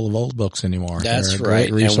building full of old books anymore. That's They're a right.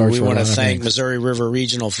 great resource And we for a want to lot of thank things. Missouri River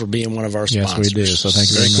Regional for being one of our Yes, sponsors. we do. So thank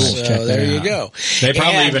you very much. So Check that there you out. go. They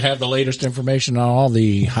probably And- even have the latest information on all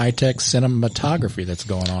the high-tech cinematography that's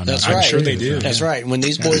going on. That's now. right. I'm sure they do. That's right. When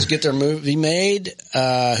these boys get their movie made,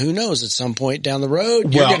 who knows? At some point down the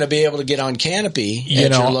road, you're Well, going to be able to get on Canopy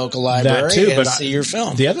at your local that library too, and but see your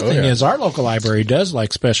film. The other thing is our local library does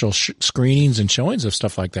like special screenings and showings of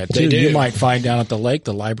stuff like that too. They do. You might find down at the lake,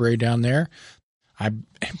 the library down there. In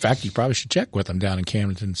fact, you probably should check with them down in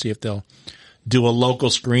Camden and see if they'll do a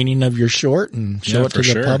local screening of your short and show it to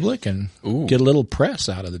the public and get a little press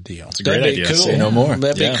out of the deal. It's a great That'd be idea. cool. Say no more.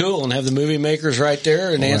 That'd be cool, and have the movie makers right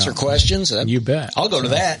there and answer questions. You bet. I'll go to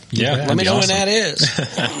that. Yeah, Let that'd me be know awesome. when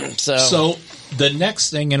that is. So the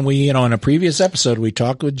next thing, and we, in a previous episode, we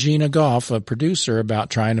talked with Gina Goff, a producer, about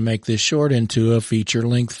trying to make this short into a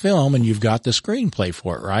feature-length film, and you've got the screenplay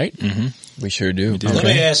for it, right? Mm-hmm. We sure do. Let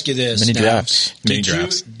me ask you this: Many now, drafts.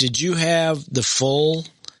 Did you have the full?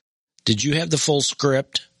 Did you have the full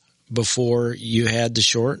script before you had the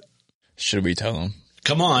short? Should we tell them?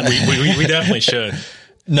 Come on, We definitely should.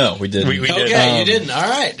 No, we didn't. We did. okay, you didn't. All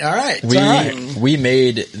right. It's all right. We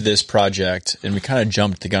made this project and we kind of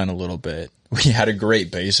jumped the gun a little bit. We had a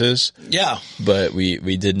great basis, Yeah. but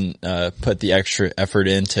we didn't put the extra effort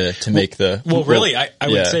in to make the. Well, really, I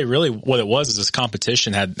would Yeah. say really what it was is this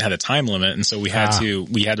competition had a time limit, and so we had to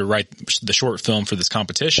write the short film for this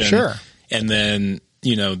competition. Sure. And then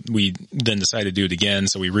we then decided to do it again,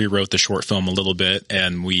 so we rewrote the short film a little bit,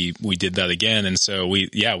 and we did that again, and so we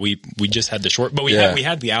just had the short, but we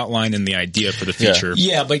had the outline and the idea for the feature.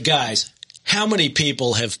 Yeah, but guys, how many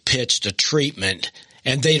people have pitched a treatment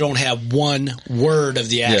and they don't have one word of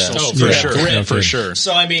the actual Oh, script? for sure, written? for sure.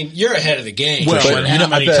 So I mean, you're ahead of the game. Well, But, and you how know,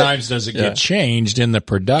 many I bet- times does it get changed in the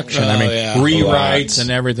production? I mean, yeah. rewrites and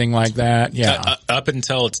everything like that. Yeah, Up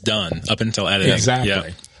until it's done, up until editing. exactly. Yeah.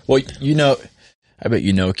 Well, I bet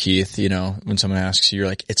Keith, when someone asks you, you're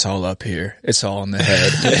like, it's all up here. It's all in the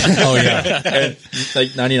head. Oh yeah. And like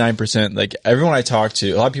 99%, like everyone I talk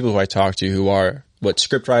to, a lot of people who I talk to who are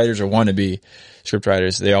script writers or want to be script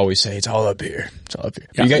writers, they always say it's all up here. It's all up here.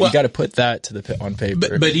 Yeah. You got to put that on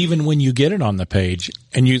paper. But even when you get it on the page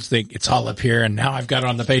and you think it's all up here and now I've got it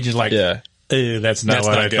on the page, it's like, yeah. That's not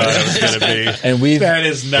what I not good. thought it was going to be. And that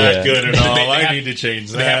is not good at all. They I have- need to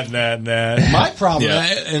change that.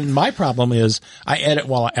 My problem is I edit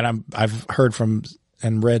I've heard from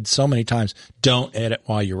and read so many times, don't edit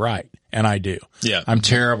while you write. And I do. Yeah. I'm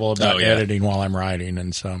terrible about Oh, yeah. editing while I'm writing.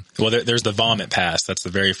 And so, Well, there's the vomit pass. That's the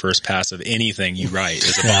very first pass of anything you write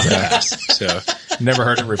is a vomit pass. So never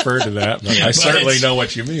heard it referred to that, but Yeah, I but certainly it's- know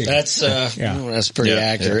what you mean. That's that's pretty Yeah.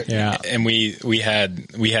 accurate. Yeah. and we had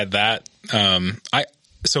that. I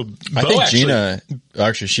Bo think actually, Gina,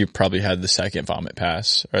 actually, she probably had the second vomit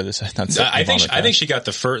pass or the second. I think she got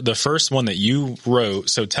the first one that you wrote.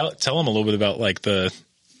 So tell them a little bit about like the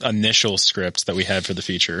initial script that we had for the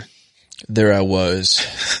feature. There I was.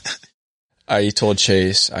 I told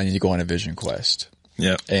Chase I need to go on a vision quest.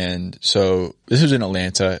 Yeah. And so this was in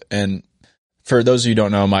Atlanta. And for those of you who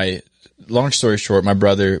don't know, long story short, my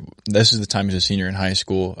brother, this is the time he was a senior in high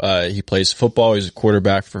school. He plays football. He's a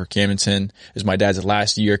quarterback for Camden. It was my dad's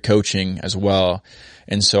last year coaching as well.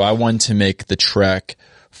 And so I wanted to make the trek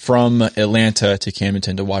from Atlanta to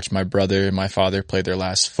Camden to watch my brother and my father play their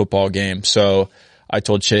last football game. So I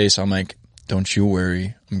told Chase, I'm like, don't you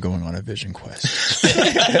worry, I'm going on a vision quest.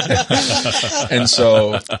 And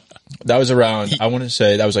so that was around, I want to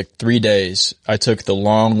say that was like 3 days. I took the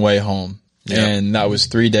long way home And that was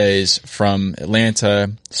 3 days from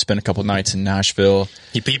Atlanta, spent a couple nights in Nashville.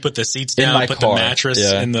 He put the seats down, put the mattress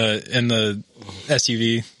in the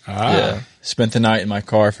SUV. Yeah. Spent the night in my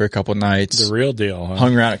car for a couple nights. The real deal, huh?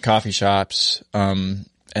 Hung around at coffee shops. And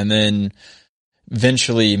then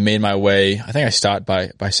eventually made my way. I think I stopped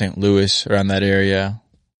by St. Louis, around that area.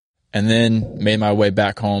 And then made my way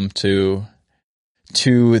back home to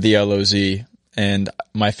the LOZ. And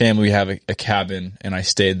my family, we have a cabin, and I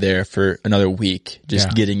stayed there for another week,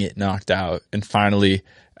 just getting it knocked out. And finally,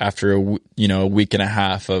 after a week and a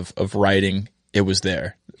half of writing, it was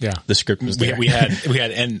there. Yeah, the script was there. We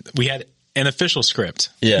had an official script.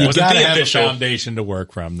 Yeah, you got to have a foundation to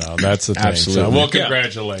work from, though. That's the thing. Absolutely. So, well,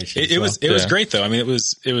 congratulations. It was great, though. I mean, it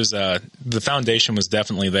was the foundation was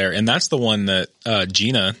definitely there, and that's the one that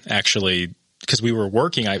Gina actually, because we were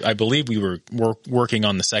working. I believe we were working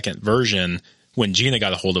on the second version when Gina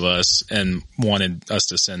got a hold of us and wanted us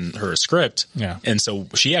to send her a script. Yeah. And so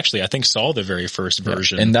she actually, I think, saw the very first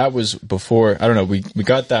version. And that was before, I don't know, we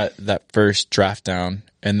got that first draft down,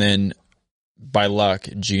 and then by luck,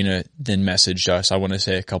 Gina then messaged us, I want to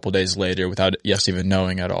say a couple days later, without us even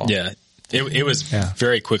knowing at all. Yeah. It was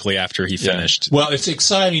very quickly after he finished. Well, it's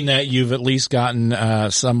exciting that you've at least gotten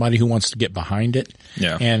somebody who wants to get behind it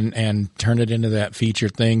and turn it into that feature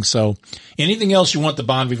thing. So anything else you want the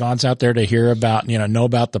Bon Vivants out there to hear about, know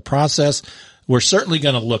about the process, we're certainly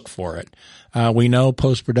going to look for it. We know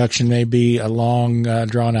post-production may be a long,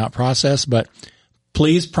 drawn-out process, but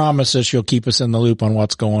please promise us you'll keep us in the loop on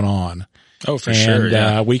what's going on. Oh, for sure.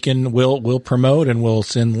 Yeah. We'll promote and we'll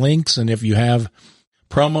send links, and if you have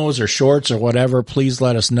promos or shorts or whatever, please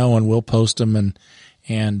let us know and we'll post them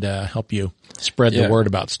and help you spread the word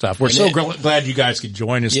about stuff. We're glad you guys could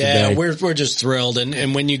join us today. Yeah, we're just thrilled.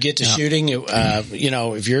 And when you get to shooting,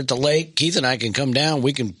 if you're at the lake, Keith and I can come down.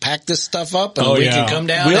 We can pack this stuff up and we can come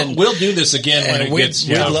down. We'll do this again when it gets.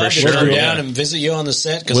 We'd love to come down and visit you on the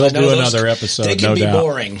set, because we'll I know do another episode. They can be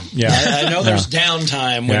boring. Yeah, I know there's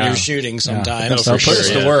downtime when you're shooting sometimes. So put us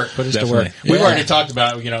to work. Put us to work. We've already talked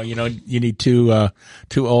about you need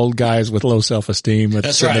two old guys with low self-esteem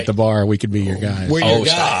sitting at the bar. We could be your guys. We're your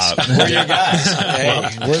guys. We're your guys.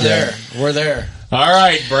 Hey, we're there. We're there. All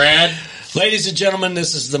right, Brad. Ladies and gentlemen,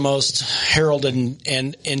 this is the most heralded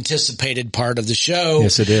and anticipated part of the show.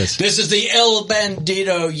 Yes, it is. This is the El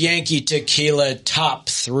Bandito Yankee Tequila top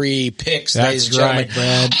 3 picks. That's right,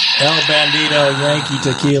 Brad. El Bandito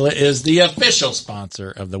Yankee Tequila is the official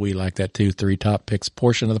sponsor of the We Like That Too 3 top picks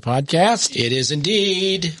portion of the podcast. It is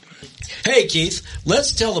indeed. Hey, Keith,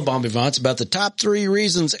 let's tell the Bon Vivants about the top 3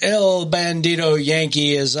 reasons El Bandito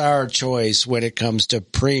Yankee is our choice when it comes to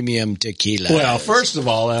premium tequila. Well, first of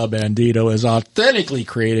all, El Bandito is authentically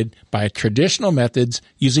created by traditional methods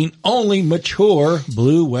using only mature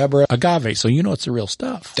Blue Weber agave. So you know it's the real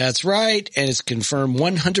stuff. That's right. And it's confirmed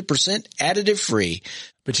 100% additive free.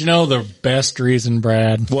 But the best reason,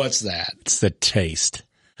 Brad? What's that? It's the taste.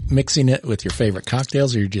 Mixing it with your favorite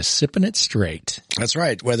cocktails, or you're just sipping it straight. That's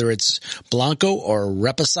right. Whether it's Blanco or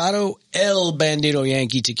Reposado, El Bandito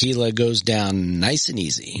Yankee Tequila goes down nice and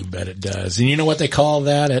easy. You bet it does. And you know what they call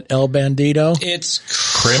that at El Bandito? It's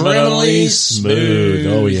criminally smooth.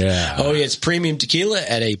 Oh, yeah. Oh, yeah. It's premium tequila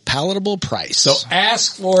at a palatable price. So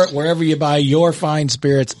ask for it wherever you buy your fine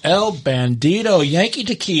spirits. El Bandito Yankee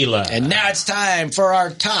Tequila. And now it's time for our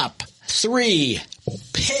top 3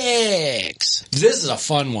 picks. This is a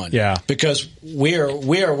fun one. Yeah. Because we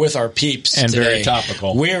are with our peeps and today. very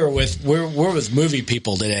topical. We're with movie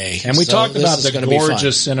people today. And we talked about the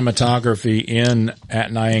gorgeous cinematography in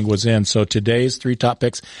At Niangwa's Inn. So today's 3 top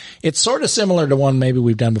picks, it's sort of similar to one maybe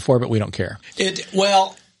we've done before, but we don't care.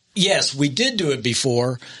 Yes, we did do it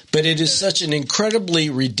before, but it is such an incredibly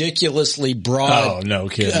ridiculously broad no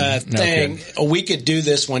kidding. thing. No kidding. We could do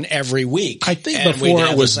this one every week. I think before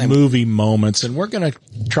it was movie moments, and we're going to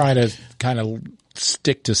try to kind of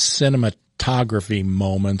stick to cinematography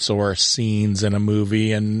moments or scenes in a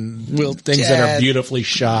movie and things that are beautifully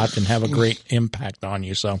shot and have a great impact on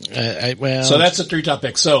you. So, so that's the 3 top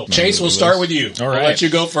picks. So, Chase, we'll start with you. All right. I'll let you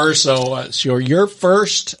go first. So, your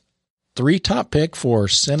first 3 top pick for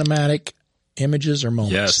cinematic images or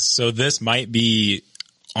moments. Yes. So this might be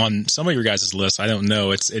on some of your guys' list. I don't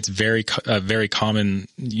know. It's very common,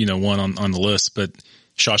 one on the list, but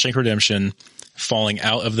Shawshank Redemption, falling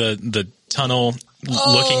out of the tunnel,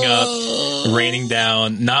 looking up, raining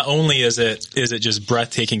down. Not only is it just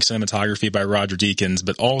breathtaking cinematography by Roger Deakins,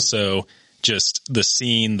 but also just the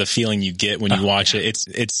scene, the feeling you get when you watch it.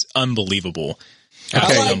 It's unbelievable.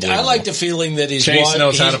 I like the feeling that Chase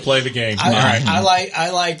knows how to play the game. I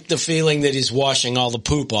like the feeling that he's washing all the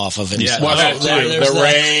poop off of it. Yeah, well, that too. The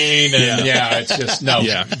rain and it's just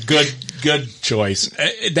good choice.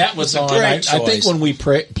 That was on. great I think when we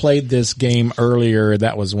played this game earlier,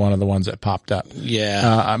 that was one of the ones that popped up.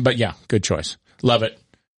 Yeah. But yeah, good choice. Love it.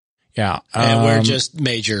 Yeah. And we're just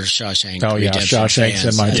major Shawshank. Oh yeah, Shawshank's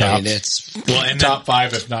in my top. And it's and top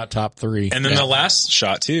 5, if not top 3. And then the last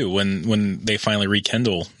shot too, when they finally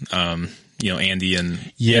rekindle, Andy and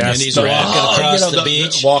and he's walking across the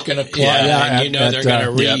beach, walking across. Yeah, and they're going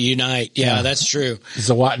to reunite. Yeah, that's true.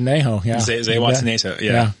 Zihuatanejo. Yeah, Zihuatanejo.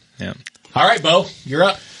 Yeah. All right, Bo, you're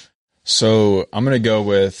up. So I'm going to go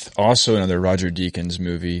with also another Roger Deakins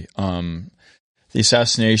movie. The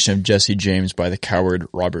Assassination of Jesse James by the coward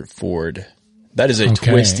Robert Ford. That is a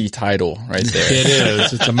twisty title right there. It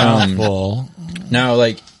is. It's a mouthful. Now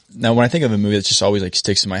when I think of a movie that just always like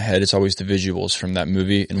sticks in my head, it's always the visuals from that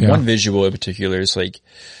movie. And one visual in particular is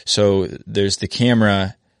so there's the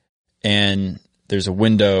camera and there's a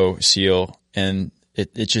window seal and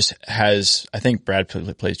it just has, I think Brad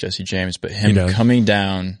Pitt plays Jesse James, but him coming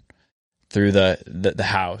down through the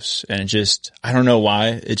house, and it just, I don't know why,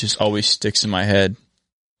 it just always sticks in my head.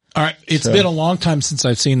 All right. It's been a long time since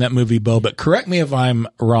I've seen that movie, Bo, but correct me if I'm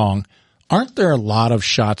wrong. Aren't there a lot of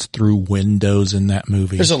shots through windows in that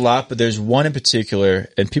movie? There's a lot, but there's one in particular,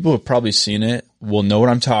 and people who've probably seen it will know what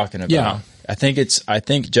I'm talking about. Yeah. I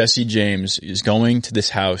think Jesse James is going to this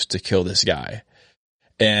house to kill this guy.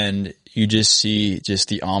 And you just see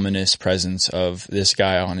the ominous presence of this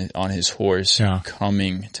guy on his horse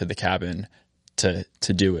coming to the cabin to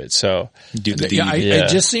do it. So I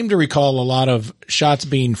just seem to recall a lot of shots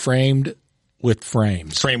being framed with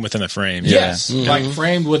frames. Frame within a frame. Yes. Like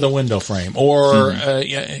framed with a window frame or,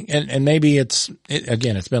 and maybe it's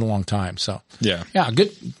been a long time. So yeah.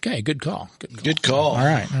 Good call. Good call. All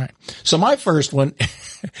right. So my first one,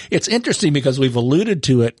 it's interesting because we've alluded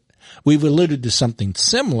to something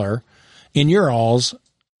similar in your all's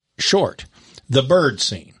short, the bird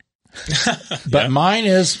scene. But mine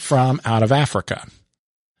is from out of Africa.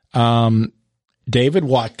 David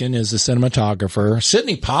Watkin is the cinematographer.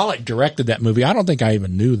 Sidney Pollack directed that movie. I don't think I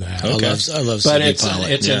even knew that. Okay. I love Sidney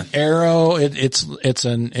Pollack. It's an arrow.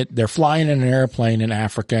 They're flying in an airplane in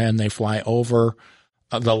Africa and they fly over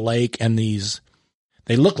the lake and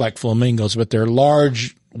they look like flamingos, but they're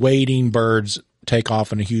large wading birds take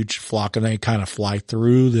off in a huge flock and they kind of fly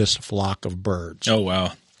through this flock of birds. Oh,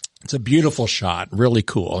 wow. It's a beautiful shot, really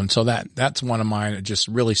cool. And so that's one of mine that just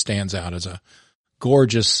really stands out as a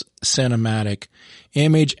gorgeous cinematic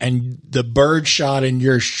image. And the bird shot in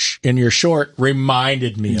your short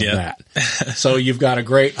reminded me of that. So you've got a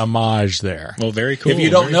great homage there. Well, very cool. If you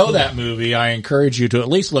don't know that movie, I encourage you to at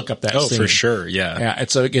least look up that scene. Oh, for sure. Yeah. Yeah.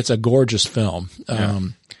 It's a gorgeous film.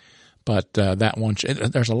 But that one,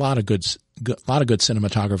 there's a lot of good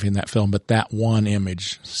cinematography in that film, but that one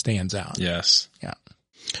image stands out. Yes. Yeah.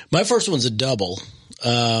 My first one's a double.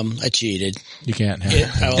 I cheated. You can't have it.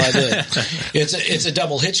 I did. It's a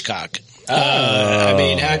double Hitchcock. I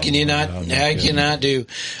mean, how can you not do,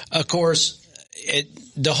 of course,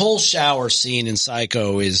 the whole shower scene in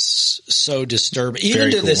Psycho is so disturbing,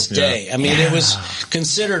 even to this day. I mean, it was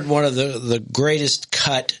considered one of the greatest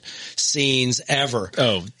cut scenes ever.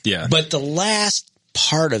 Oh, yeah. But the last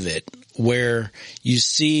part of it where you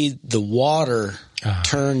see the water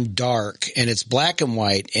turn dark and it's black and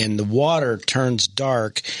white and the water turns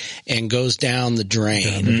dark and goes down the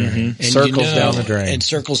drain. And circles down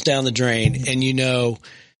the drain and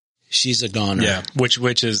she's a goner. Yeah,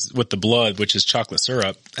 which is with the blood, which is chocolate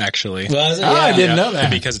syrup, actually. Well, I didn't know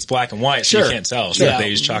that. Because it's black and white, so you can't tell. So they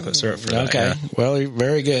use chocolate syrup for that. Okay. Yeah. Well,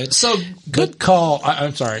 very good. So, good call.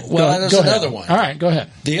 I'm sorry. Well, there's another one. All right, go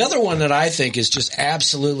ahead. The other one that I think is just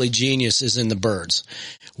absolutely genius is in The Birds,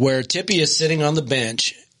 where Tippy is sitting on the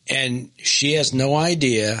bench and she has no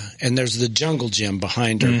idea, and there's the jungle gym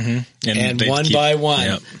behind her. Mm-hmm. And one by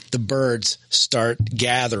one, the birds start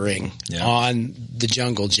gathering on the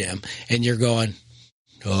jungle gym. And you're going,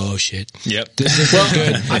 oh, shit. Yep. This isn't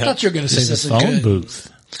good. I thought you were going to say the phone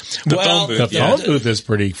booth. The phone booth is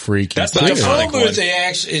pretty freaky. That's the phone booth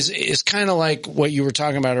is kind of like what you were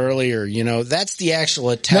talking about earlier. That's the actual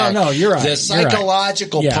attack. No, you're right. The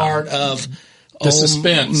psychological part of the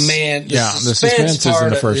suspense. Man, the suspense is in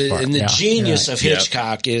the first part. And the genius of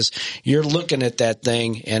Hitchcock is you're looking at that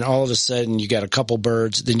thing and all of a sudden you got a couple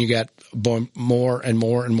birds, then you got more and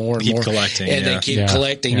more and more and keep more. Collecting, and they keep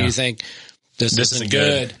collecting and you think, this isn't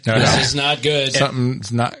good. No. This is not good.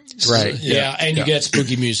 Something's not right. Yeah, and you get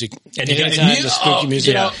spooky music. And anytime the spooky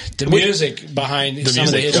music, the music behind some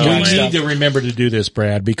of the Hitchcock stuff. We need to remember to do this,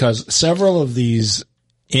 Brad, because several of these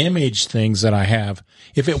image things that I have,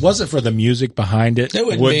 if it wasn't for the music behind it, They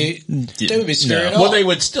would be scary at all. well, they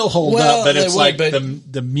would still hold up, but it's like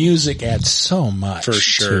the music adds so much For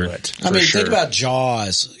sure. to it. I mean, think about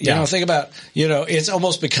Jaws. You know, think about, it's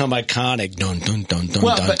almost become iconic. Dun, dun, dun, dun,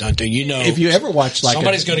 Well, dun, but dun, dun. If you ever watch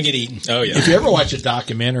somebody's going to get eaten. Oh yeah. If you ever watch a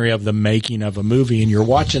documentary of the making of a movie and you're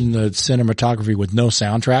watching the cinematography with no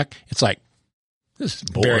soundtrack, it's like, this is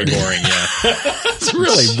boring. Very boring. Yeah. It's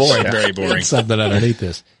really boring. Very boring. There's something underneath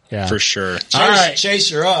this. Yeah. For sure. All right.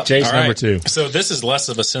 Chase, you're up. Chase All number right. 2. So this is less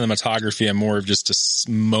of a cinematography and more of just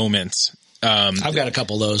a moment. I've got a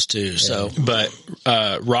couple of those too. So, But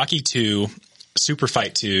Rocky 2, Super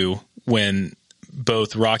Fight 2, when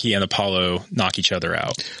both Rocky and Apollo knock each other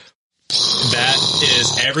out. That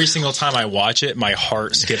is, every single time I watch it, my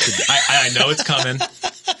heart skips a beat. I know it's coming.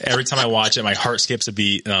 Every time I watch it, my heart skips a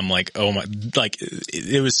beat, and I'm like, oh my, like,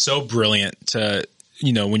 it was so brilliant to,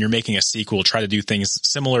 when you're making a sequel, try to do things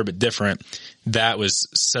similar but different. That was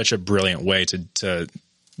such a brilliant way to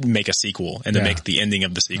make a sequel and to make the ending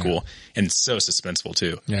of the sequel, and so suspenseful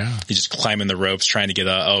too. Yeah. You just climbing the ropes trying to get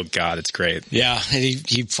up. Oh God, it's great. yeah, and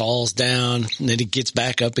he falls down and then he gets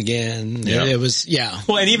back up again. Yeah. It was,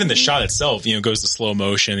 Well, and even the shot itself, goes to slow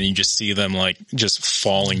motion and you just see them like just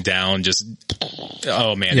falling down. Just,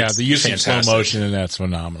 oh man. Yeah. it's The use fantastic. of slow motion and that's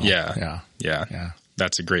phenomenal. Yeah.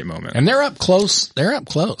 That's a great moment. And they're up close. They're up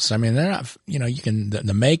close. I mean, they're not, you can,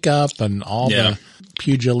 the makeup and all the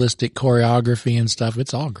pugilistic choreography and stuff.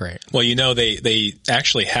 It's all great. Well, they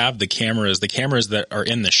actually have the cameras that are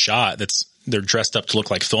in the shot. They're dressed up to look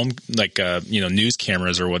like film, like, news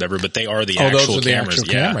cameras or whatever, but they are the actual those are the cameras.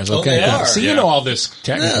 actual Yeah. cameras. Oh, Okay. they Cool. are. See, you know all this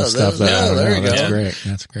technical stuff. there you go. That's great.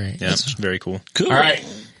 That's great. Yeah. It's very cool. cool. All right.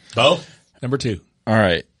 Bo, number 2. All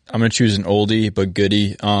right. I'm going to choose an oldie but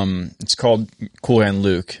goodie. It's called Cool Hand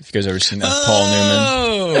Luke. If you guys ever seen that, Paul Newman.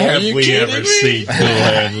 Oh, Have we ever seen Cool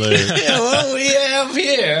Hand Luke? Yeah, what we have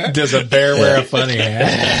here. Does a bear wear a funny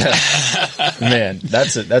hat? Man,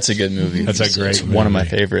 that's a good movie. That's a great It's one of my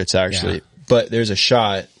movie. favorites, actually. Yeah. But there's a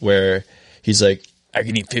shot where he's like, I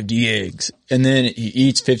can eat 50 eggs. And then he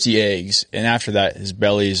eats 50 eggs. And after that, his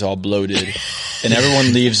belly is all bloated. And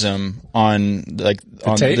everyone leaves him on the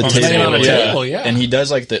table. Yeah. And he does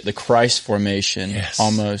like the Christ formation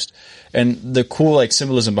almost. And the cool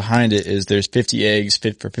symbolism behind it is there's 50 eggs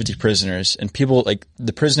fit for 50 prisoners. And people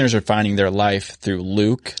the prisoners are finding their life through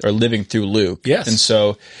Luke or living through Luke. Yes. And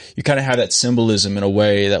so you kind of have that symbolism in a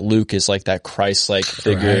way that Luke is like that Christ-like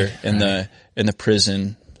figure in the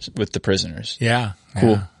prison with the prisoners. Yeah.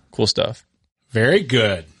 Cool. Yeah. Cool stuff. Very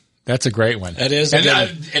good. That's a great one. That is a good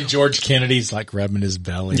one. And George Kennedy's like rubbing his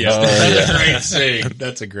belly. Yeah. That's a great scene.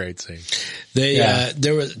 That's a great scene.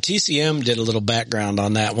 There was TCM did a little background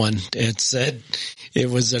on that one. It said it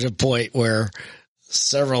was at a point where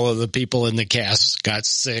several of the people in the cast got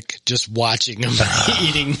sick just watching them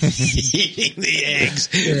eating the eggs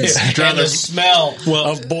and the smell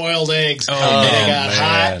of boiled eggs. And it got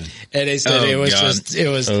hot. And they said it was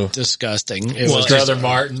disgusting. It was Brother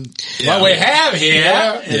Martin. What we have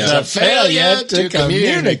here is a failure to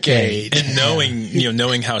communicate. And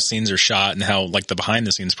knowing how scenes are shot and how the behind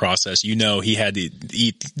the scenes process, he had to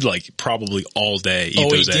eat probably all day.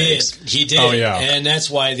 Those eggs. He did. Oh, yeah. And that's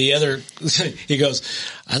why the other, he goes,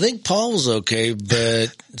 I think Paul was okay,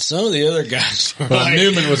 but some of the other guys were Well,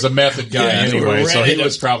 Newman was a method guy anyway, so he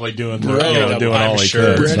was probably doing all he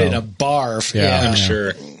could. ready to barf. Yeah. I'm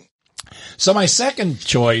sure. So my second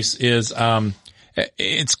choice is,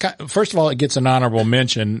 first of all, it gets an honorable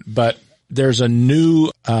mention, but there's a new,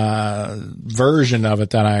 version of it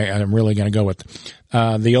that I'm really going to go with.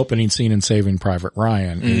 The opening scene in Saving Private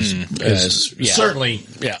Ryan is certainly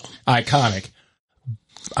iconic.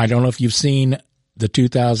 I don't know if you've seen the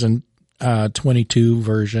 2022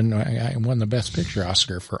 version. I won the Best Picture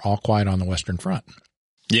Oscar for All Quiet on the Western Front.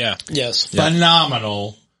 Yeah. Yes.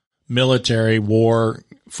 Phenomenal military war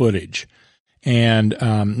footage. And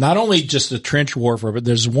not only just the trench warfare, but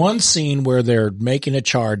there's one scene where they're making a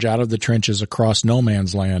charge out of the trenches across no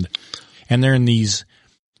man's land, and they're in these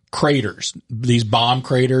craters, these bomb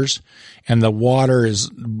craters, and the water is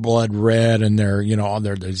blood red, and they're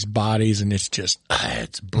these bodies, and it's just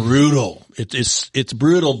it's brutal. It's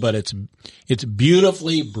brutal, but it's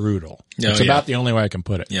beautifully brutal. It's about the only way I can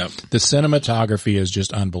put it. Yep. The cinematography is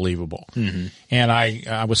just unbelievable. Mm-hmm. And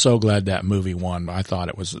I was so glad that movie won. I thought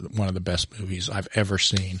it was one of the best movies I've ever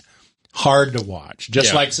seen. Hard to watch,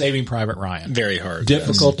 just like Saving Private Ryan. Very hard.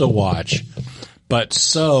 Difficult to watch, but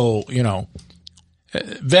so,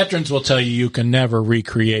 veterans will tell you can never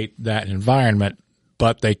recreate that environment,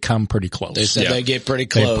 but they come pretty close. They said they get pretty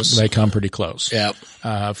close. They come pretty close. Yep.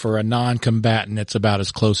 For a non-combatant, it's about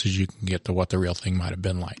as close as you can get to what the real thing might have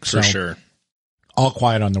been like. For sure. All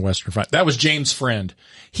Quiet on the Western Front. That was James Friend.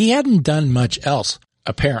 He hadn't done much else,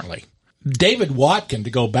 apparently. David Watkin, to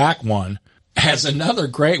go back one, has another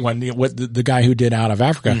great one with the guy who did Out of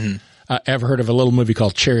Africa. Mm-hmm. Ever heard of a little movie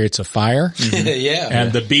called Chariots of Fire? Yeah.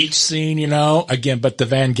 And the beach scene, again, but the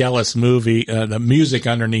Vangelis movie, the music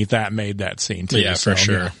underneath that made that scene too. Yeah, for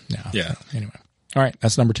sure. Yeah. Anyway. All right.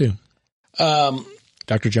 That's number 2.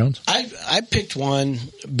 Dr. Jones? I picked one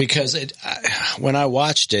because when I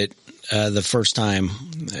watched it the first time,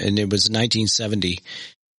 and it was 1970,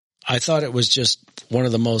 I thought it was just one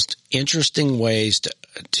of the most interesting ways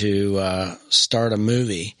to start a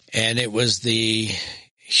movie. And it was the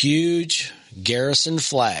huge Garrison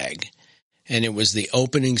flag, and it was the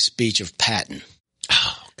opening speech of Patton.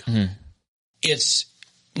 Oh, God. It's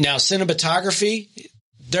now cinematography.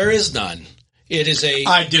 There is none. It is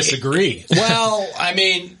I disagree. Well, I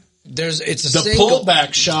mean, it's a the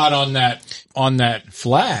pullback shot on that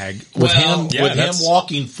flag with him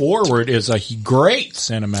walking forward is a great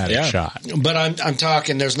cinematic shot. But I'm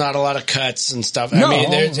talking. There's not a lot of cuts and stuff. No. I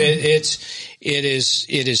mean, it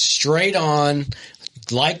is straight on.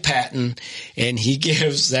 Like Patton, and he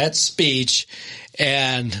gives that speech,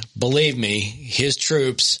 and believe me, his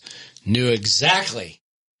troops knew exactly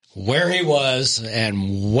where he was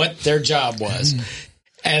and what their job was.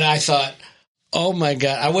 And I thought, oh my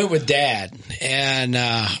God, I went with Dad, and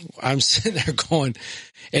I'm sitting there going,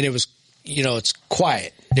 and it was, it's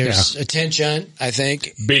quiet. There's attention, I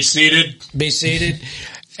think. Be seated.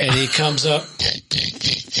 And he comes up,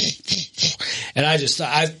 and I just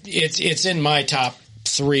thought, it's in my top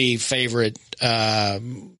 3 favorite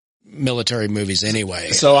military movies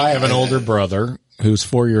anyway. So I have an older brother who's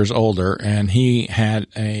 4 years older, and he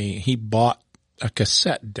bought a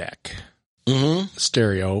cassette deck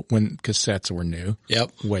stereo when cassettes were new.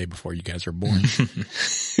 Yep. Way before you guys were born.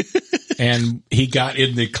 And he got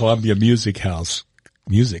in the Columbia Music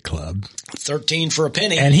Club. 13 for a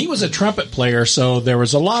penny. And he was a trumpet player, so there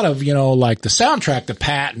was a lot of, like the soundtrack to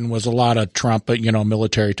Patton was a lot of trumpet,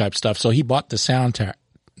 military type stuff. So he bought the soundtrack.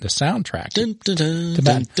 The soundtrack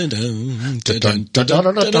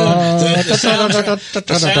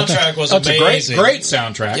was It's amazing. a great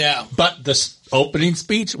soundtrack. Yeah. But the opening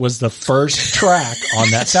speech was the first track on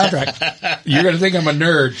that soundtrack. You're going to think I'm a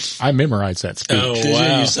nerd. I memorized that speech. Oh,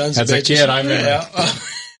 wow. As a kid, I memorized.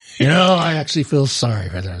 I actually feel sorry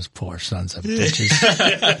for those poor sons of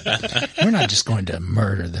bitches. We're not just going to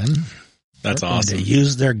murder them. That's awesome. To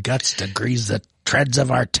use their guts to grease the treads of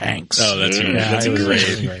our tanks. Oh, that's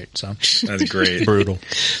great. So that's great. Brutal.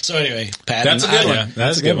 So anyway, Patton, that's a good one.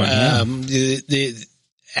 That's a good one.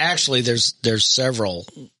 Actually, there's several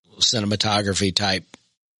cinematography type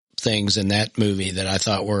things in that movie that I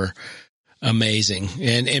thought were amazing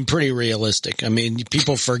and pretty realistic. I mean,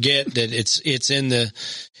 people forget that it's in the,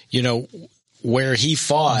 where he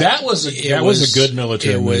fought. That was a good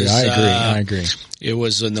military movie. I agree. It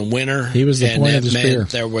was in the winter. He was the point of the spear.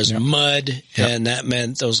 There was mud, and that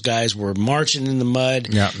meant those guys were marching in the mud.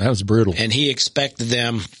 Yeah, that was brutal. And he expected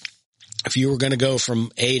them, if you were going to go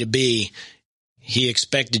from A to B, he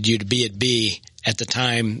expected you to be at B at the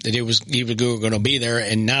time that you were going to be there.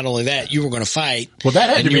 And not only that, you were going to fight. Well,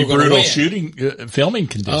 that had to be brutal filming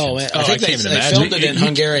conditions. Oh, I think they filmed it in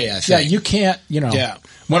Hungary, I think. Yeah, you can't, Yeah.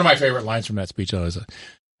 One of my favorite lines from that speech, though, is,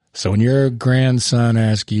 so when your grandson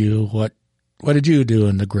asks you, what did you do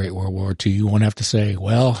in the Great World War II? You won't have to say,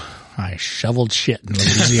 well, I shoveled shit in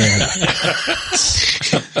Louisiana.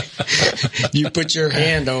 You put your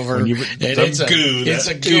hand over, and it's a goo.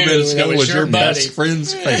 That was your best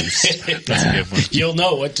friend's face. That's a good one. You'll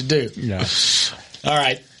know what to do. Yeah. All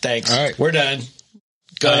right. Thanks. All right. We're done.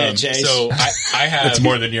 Go ahead, Chase. So I have. It's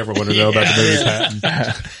more than you ever want to know about the movie,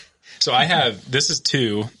 Patton. So this is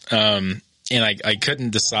 2, and I couldn't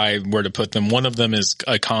decide where to put them. One of them is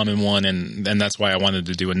a common one, and that's why I wanted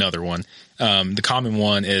to do another one. The common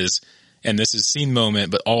one is, and this is scene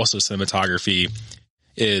moment, but also cinematography,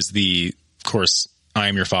 is of course, I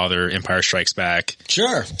Am Your Father, Empire Strikes Back.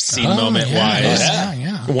 Sure. Scene moment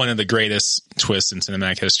wise, one of the greatest twists in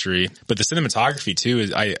cinematic history. But the cinematography too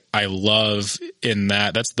is I love in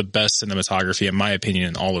that's the best cinematography in my opinion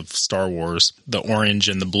in all of Star Wars. The orange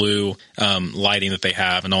and the blue lighting that they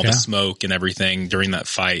have and all the smoke and everything during that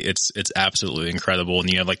fight. It's absolutely incredible. And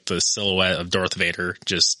you have like the silhouette of Darth Vader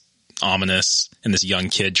just ominous and this young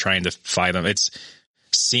kid trying to fight him. It's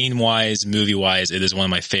scene wise, movie wise, it is one of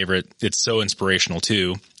my favorite. It's so inspirational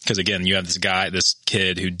too. Cause again, you have this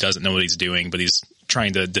kid who doesn't know what he's doing, but he's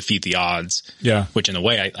trying to defeat the odds. Yeah. Which in a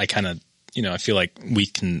way I kind of I feel like we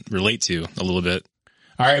can relate to a little bit.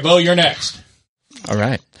 All right, Bo, you're next. All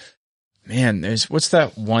right. Man, what's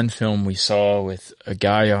that one film we saw with a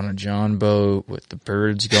guy on a John boat with the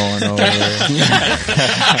birds going over?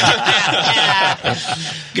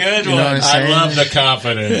 Good one. I love the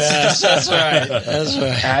confidence. Yes, that's right. That's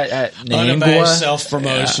right. At Unabashed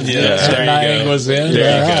self-promotion. Niangua was in.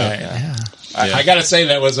 There you go. Yeah. I got to say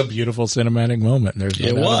that was a beautiful cinematic moment. There's no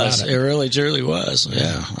it doubt was. about it. It really, truly was.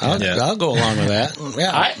 Yeah. I'll go along with that.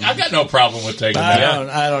 Yeah. I've got no problem with taking that.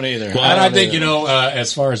 I don't either. Well, and I think,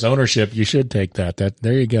 as far as ownership, you should take that.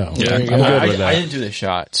 There you go. Yeah. I'm good with that. I didn't do the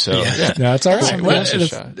shot, so. Yeah, that's all right. Well,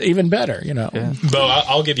 it's even better, Yeah. Bo,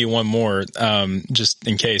 I'll give you one more, just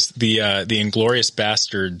in case. The Inglourious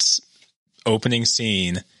Bastards opening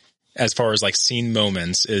scene, as far as like scene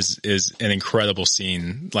moments, is an incredible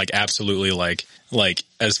scene. Like absolutely, like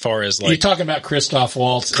as far as like you're talking about Christoph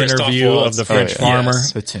Waltz interview of the French farmer.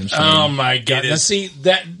 Yes, with Tim Sweeney. Oh my God! Now, see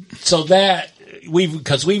that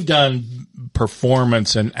we've done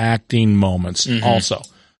performance and acting moments also.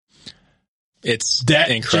 It's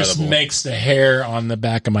That incredible. just makes the hair on the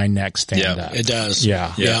back of my neck stand Yeah, up. It does.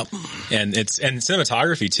 Yeah. Yep. And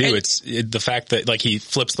cinematography too. The fact that like he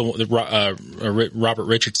flips Robert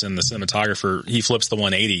Richardson, the cinematographer, he flips the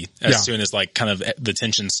 180 as soon as like kind of the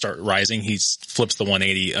tensions start rising. He flips the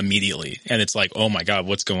 180 immediately, and it's like, oh my God,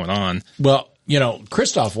 what's going on? Well,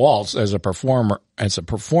 Christoph Waltz as a performer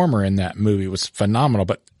in that movie was phenomenal,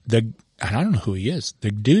 but I don't know who he is.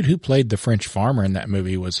 The dude who played the French farmer in that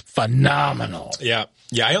movie was phenomenal. Yeah.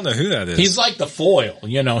 I don't know who that is. He's like the foil,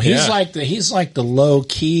 He's like the low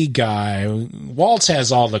key guy. Waltz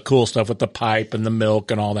has all the cool stuff with the pipe and the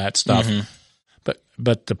milk and all that stuff. Mm-hmm.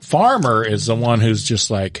 But the farmer is the one who's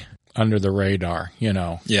just like under the radar,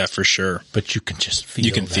 Yeah, for sure. But you can just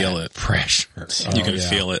feel it. Pressure. You can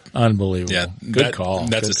feel it. Unbelievable. Yeah. Good call.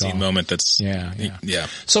 That's Good a scene call. moment that's Yeah.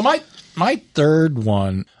 So my third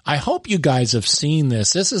one, I hope you guys have seen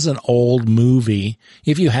this. This is an old movie.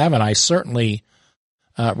 If you haven't, I certainly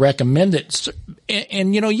recommend it.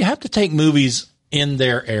 And you have to take movies in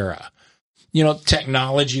their era.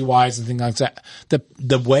 Technology wise and things like that.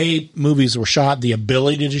 The way movies were shot, the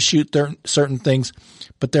ability to shoot certain things.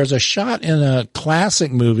 But there's a shot in a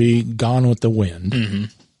classic movie, Gone with the Wind,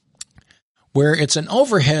 where it's an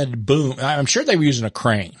overhead boom. I'm sure they were using a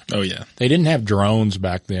crane. Oh yeah. They didn't have drones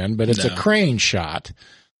back then, but it's a crane shot.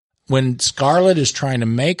 When Scarlett is trying to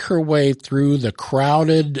make her way through the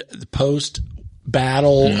crowded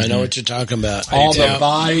post-battle. I know what you're talking about. All the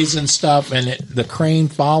bodies and stuff, and the crane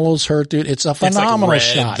follows her through. It's a phenomenal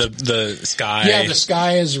shot. The sky. Yeah, the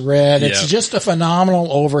sky is red. Yeah. It's just a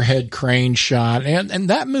phenomenal overhead crane shot. And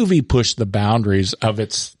that movie pushed the boundaries of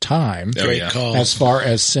its time. Great call. As far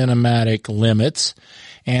as cinematic limits.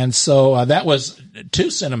 And so that was two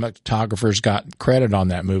cinematographers got credit on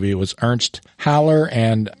that movie. It was Ernst Haller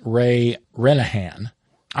and Ray Renahan.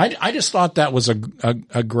 I just thought that was a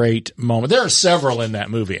great moment. There are several in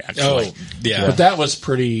that movie, actually. Oh, yeah. But that was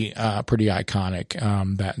pretty iconic.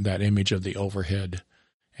 That image of the overhead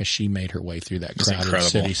as she made her way through that crowded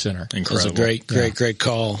city center. Incredible. It was a great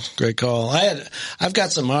call. Great call. I've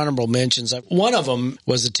got some honorable mentions. One of them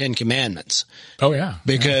was the 10 Commandments. Oh yeah.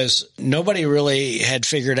 Because nobody really had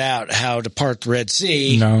figured out how to part the Red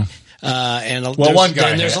Sea. No. One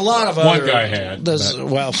guy. There's a lot of other. One guy had. Once. They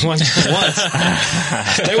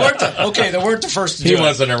weren't the first to do it. He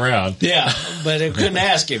wasn't around. Yeah, but it couldn't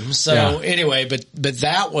ask him. So anyway, but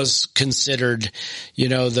that was considered,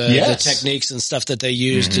 the techniques and stuff that they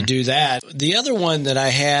used to do that. The other one that I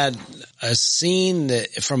had a scene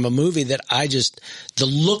from a movie that the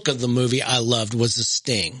look of the movie I loved was The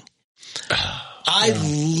Sting. I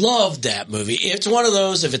loved that movie. It's one of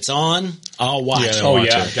those, if it's on, I'll watch it. Oh,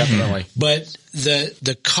 yeah, definitely. But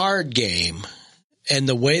the card game and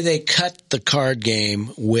the way they cut the card game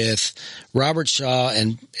with Robert Shaw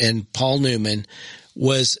and Paul Newman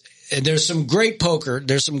was – there's some great poker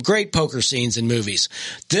scenes in movies.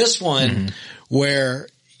 This one where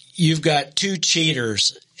you've got two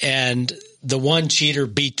cheaters and – the one cheater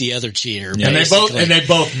beat the other cheater. Yeah. And they both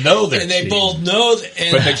know they're cheating.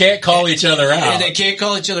 But they can't call each other out. And they can't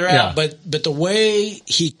call each other out. But the way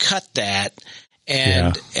he cut that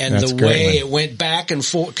and the way it went back and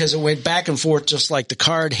forth, because it went back and forth just like the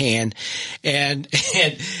card hand, and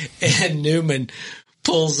Newman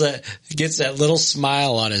gets that little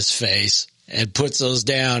smile on his face and puts those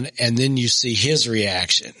down, and then you see his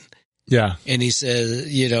reaction. Yeah. And he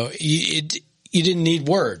says, you didn't need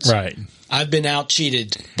words. Right. I've been out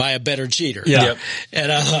cheated by a better cheater. Yeah. Yep.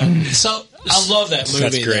 And I love that movie.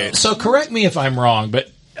 That's great. So correct me if I'm wrong, but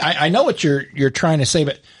I know what you're trying to say,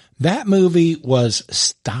 but That movie was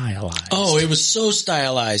stylized. Oh, it was so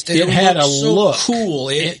stylized. It had a so look.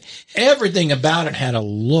 Cool. Everything about it had a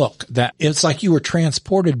look that it's like you were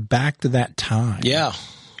transported back to that time. Yeah.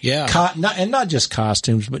 Yeah. Not just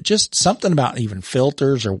costumes, but just something about even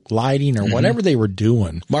filters or lighting or whatever they were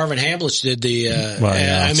doing. Marvin Hamlisch did the,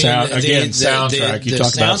 soundtrack. You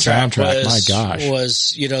talk about soundtrack. My gosh.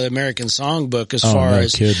 Was, the American Songbook as far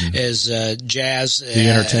as jazz. The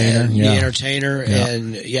Entertainer. The Entertainer.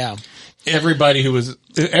 And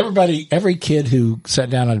every kid who sat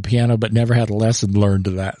down at a piano but never had a lesson learned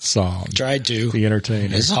to that song. Tried to. The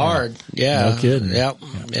Entertainer. It's hard. Yeah. No kidding. Yep.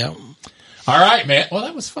 All right, man. Well,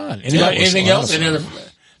 that was fun. Anything else? You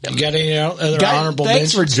got any other honorable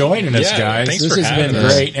Thanks for joining us, guys. This has been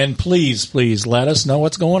great. And please let us know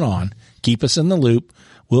what's going on. Keep us in the loop.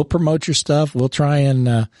 We'll promote your stuff. We'll try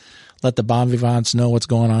and let the Bon Vivants know what's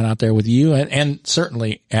going on out there with you, and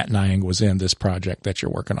certainly at Niangua's End, this project that you're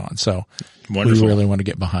working on. So wonderful. We really want to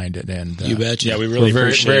get behind it. And you bet. Yeah, we really we're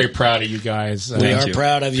appreciate very proud of you guys. We are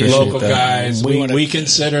proud of you. Local guys. We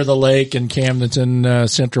consider the lake in Camdenton,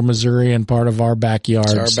 central Missouri, and part of our backyard.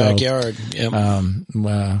 It's our backyard. Yep.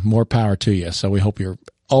 More power to you. So we hope you're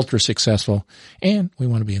ultra successful, and we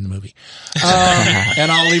want to be in the movie. And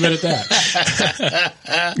I'll leave it at that.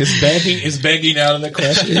 Is begging out of the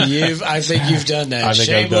question? I think you've done that. I think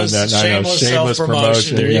I've done that. Shameless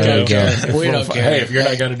promotion. There you go. We don't care. Hey, if you're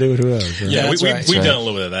not going to do it, who else? Yeah, we've done a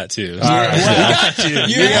little bit of that too. All right.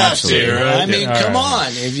 You have to. Right? I mean, come on.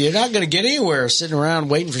 If you're not going to get anywhere sitting around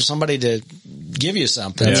waiting for somebody to give you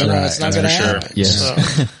something, it's not going to happen. Yes. So.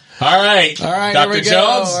 All right, Dr. here we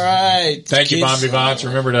Jones. All right. Thank you, Bon Vivants.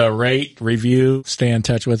 Remember to rate, review, stay in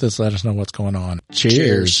touch with us. Let us know what's going on.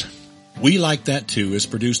 Cheers. We Like That Too is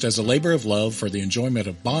produced as a labor of love for the enjoyment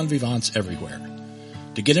of Bon Vivants everywhere.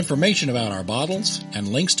 To get information about our bottles and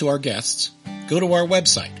links to our guests, go to our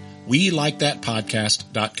website,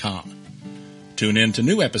 WeLikeThatPodcast.com. Tune in to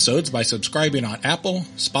new episodes by subscribing on Apple,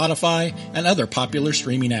 Spotify, and other popular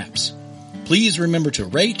streaming apps. Please remember to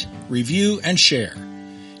rate, review, and share.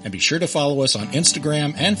 And be sure to follow us on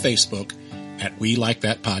Instagram and Facebook at We Like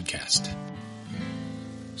That Podcast.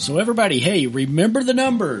 So everybody, hey, remember the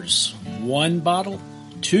numbers. 1 bottle,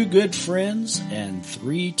 2 good friends, and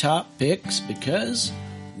 3 top picks, because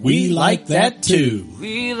we like that too.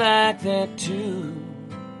 We like that too.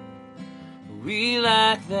 We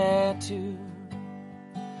like that too.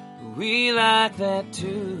 We like that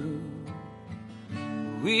too.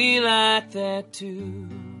 We like that too.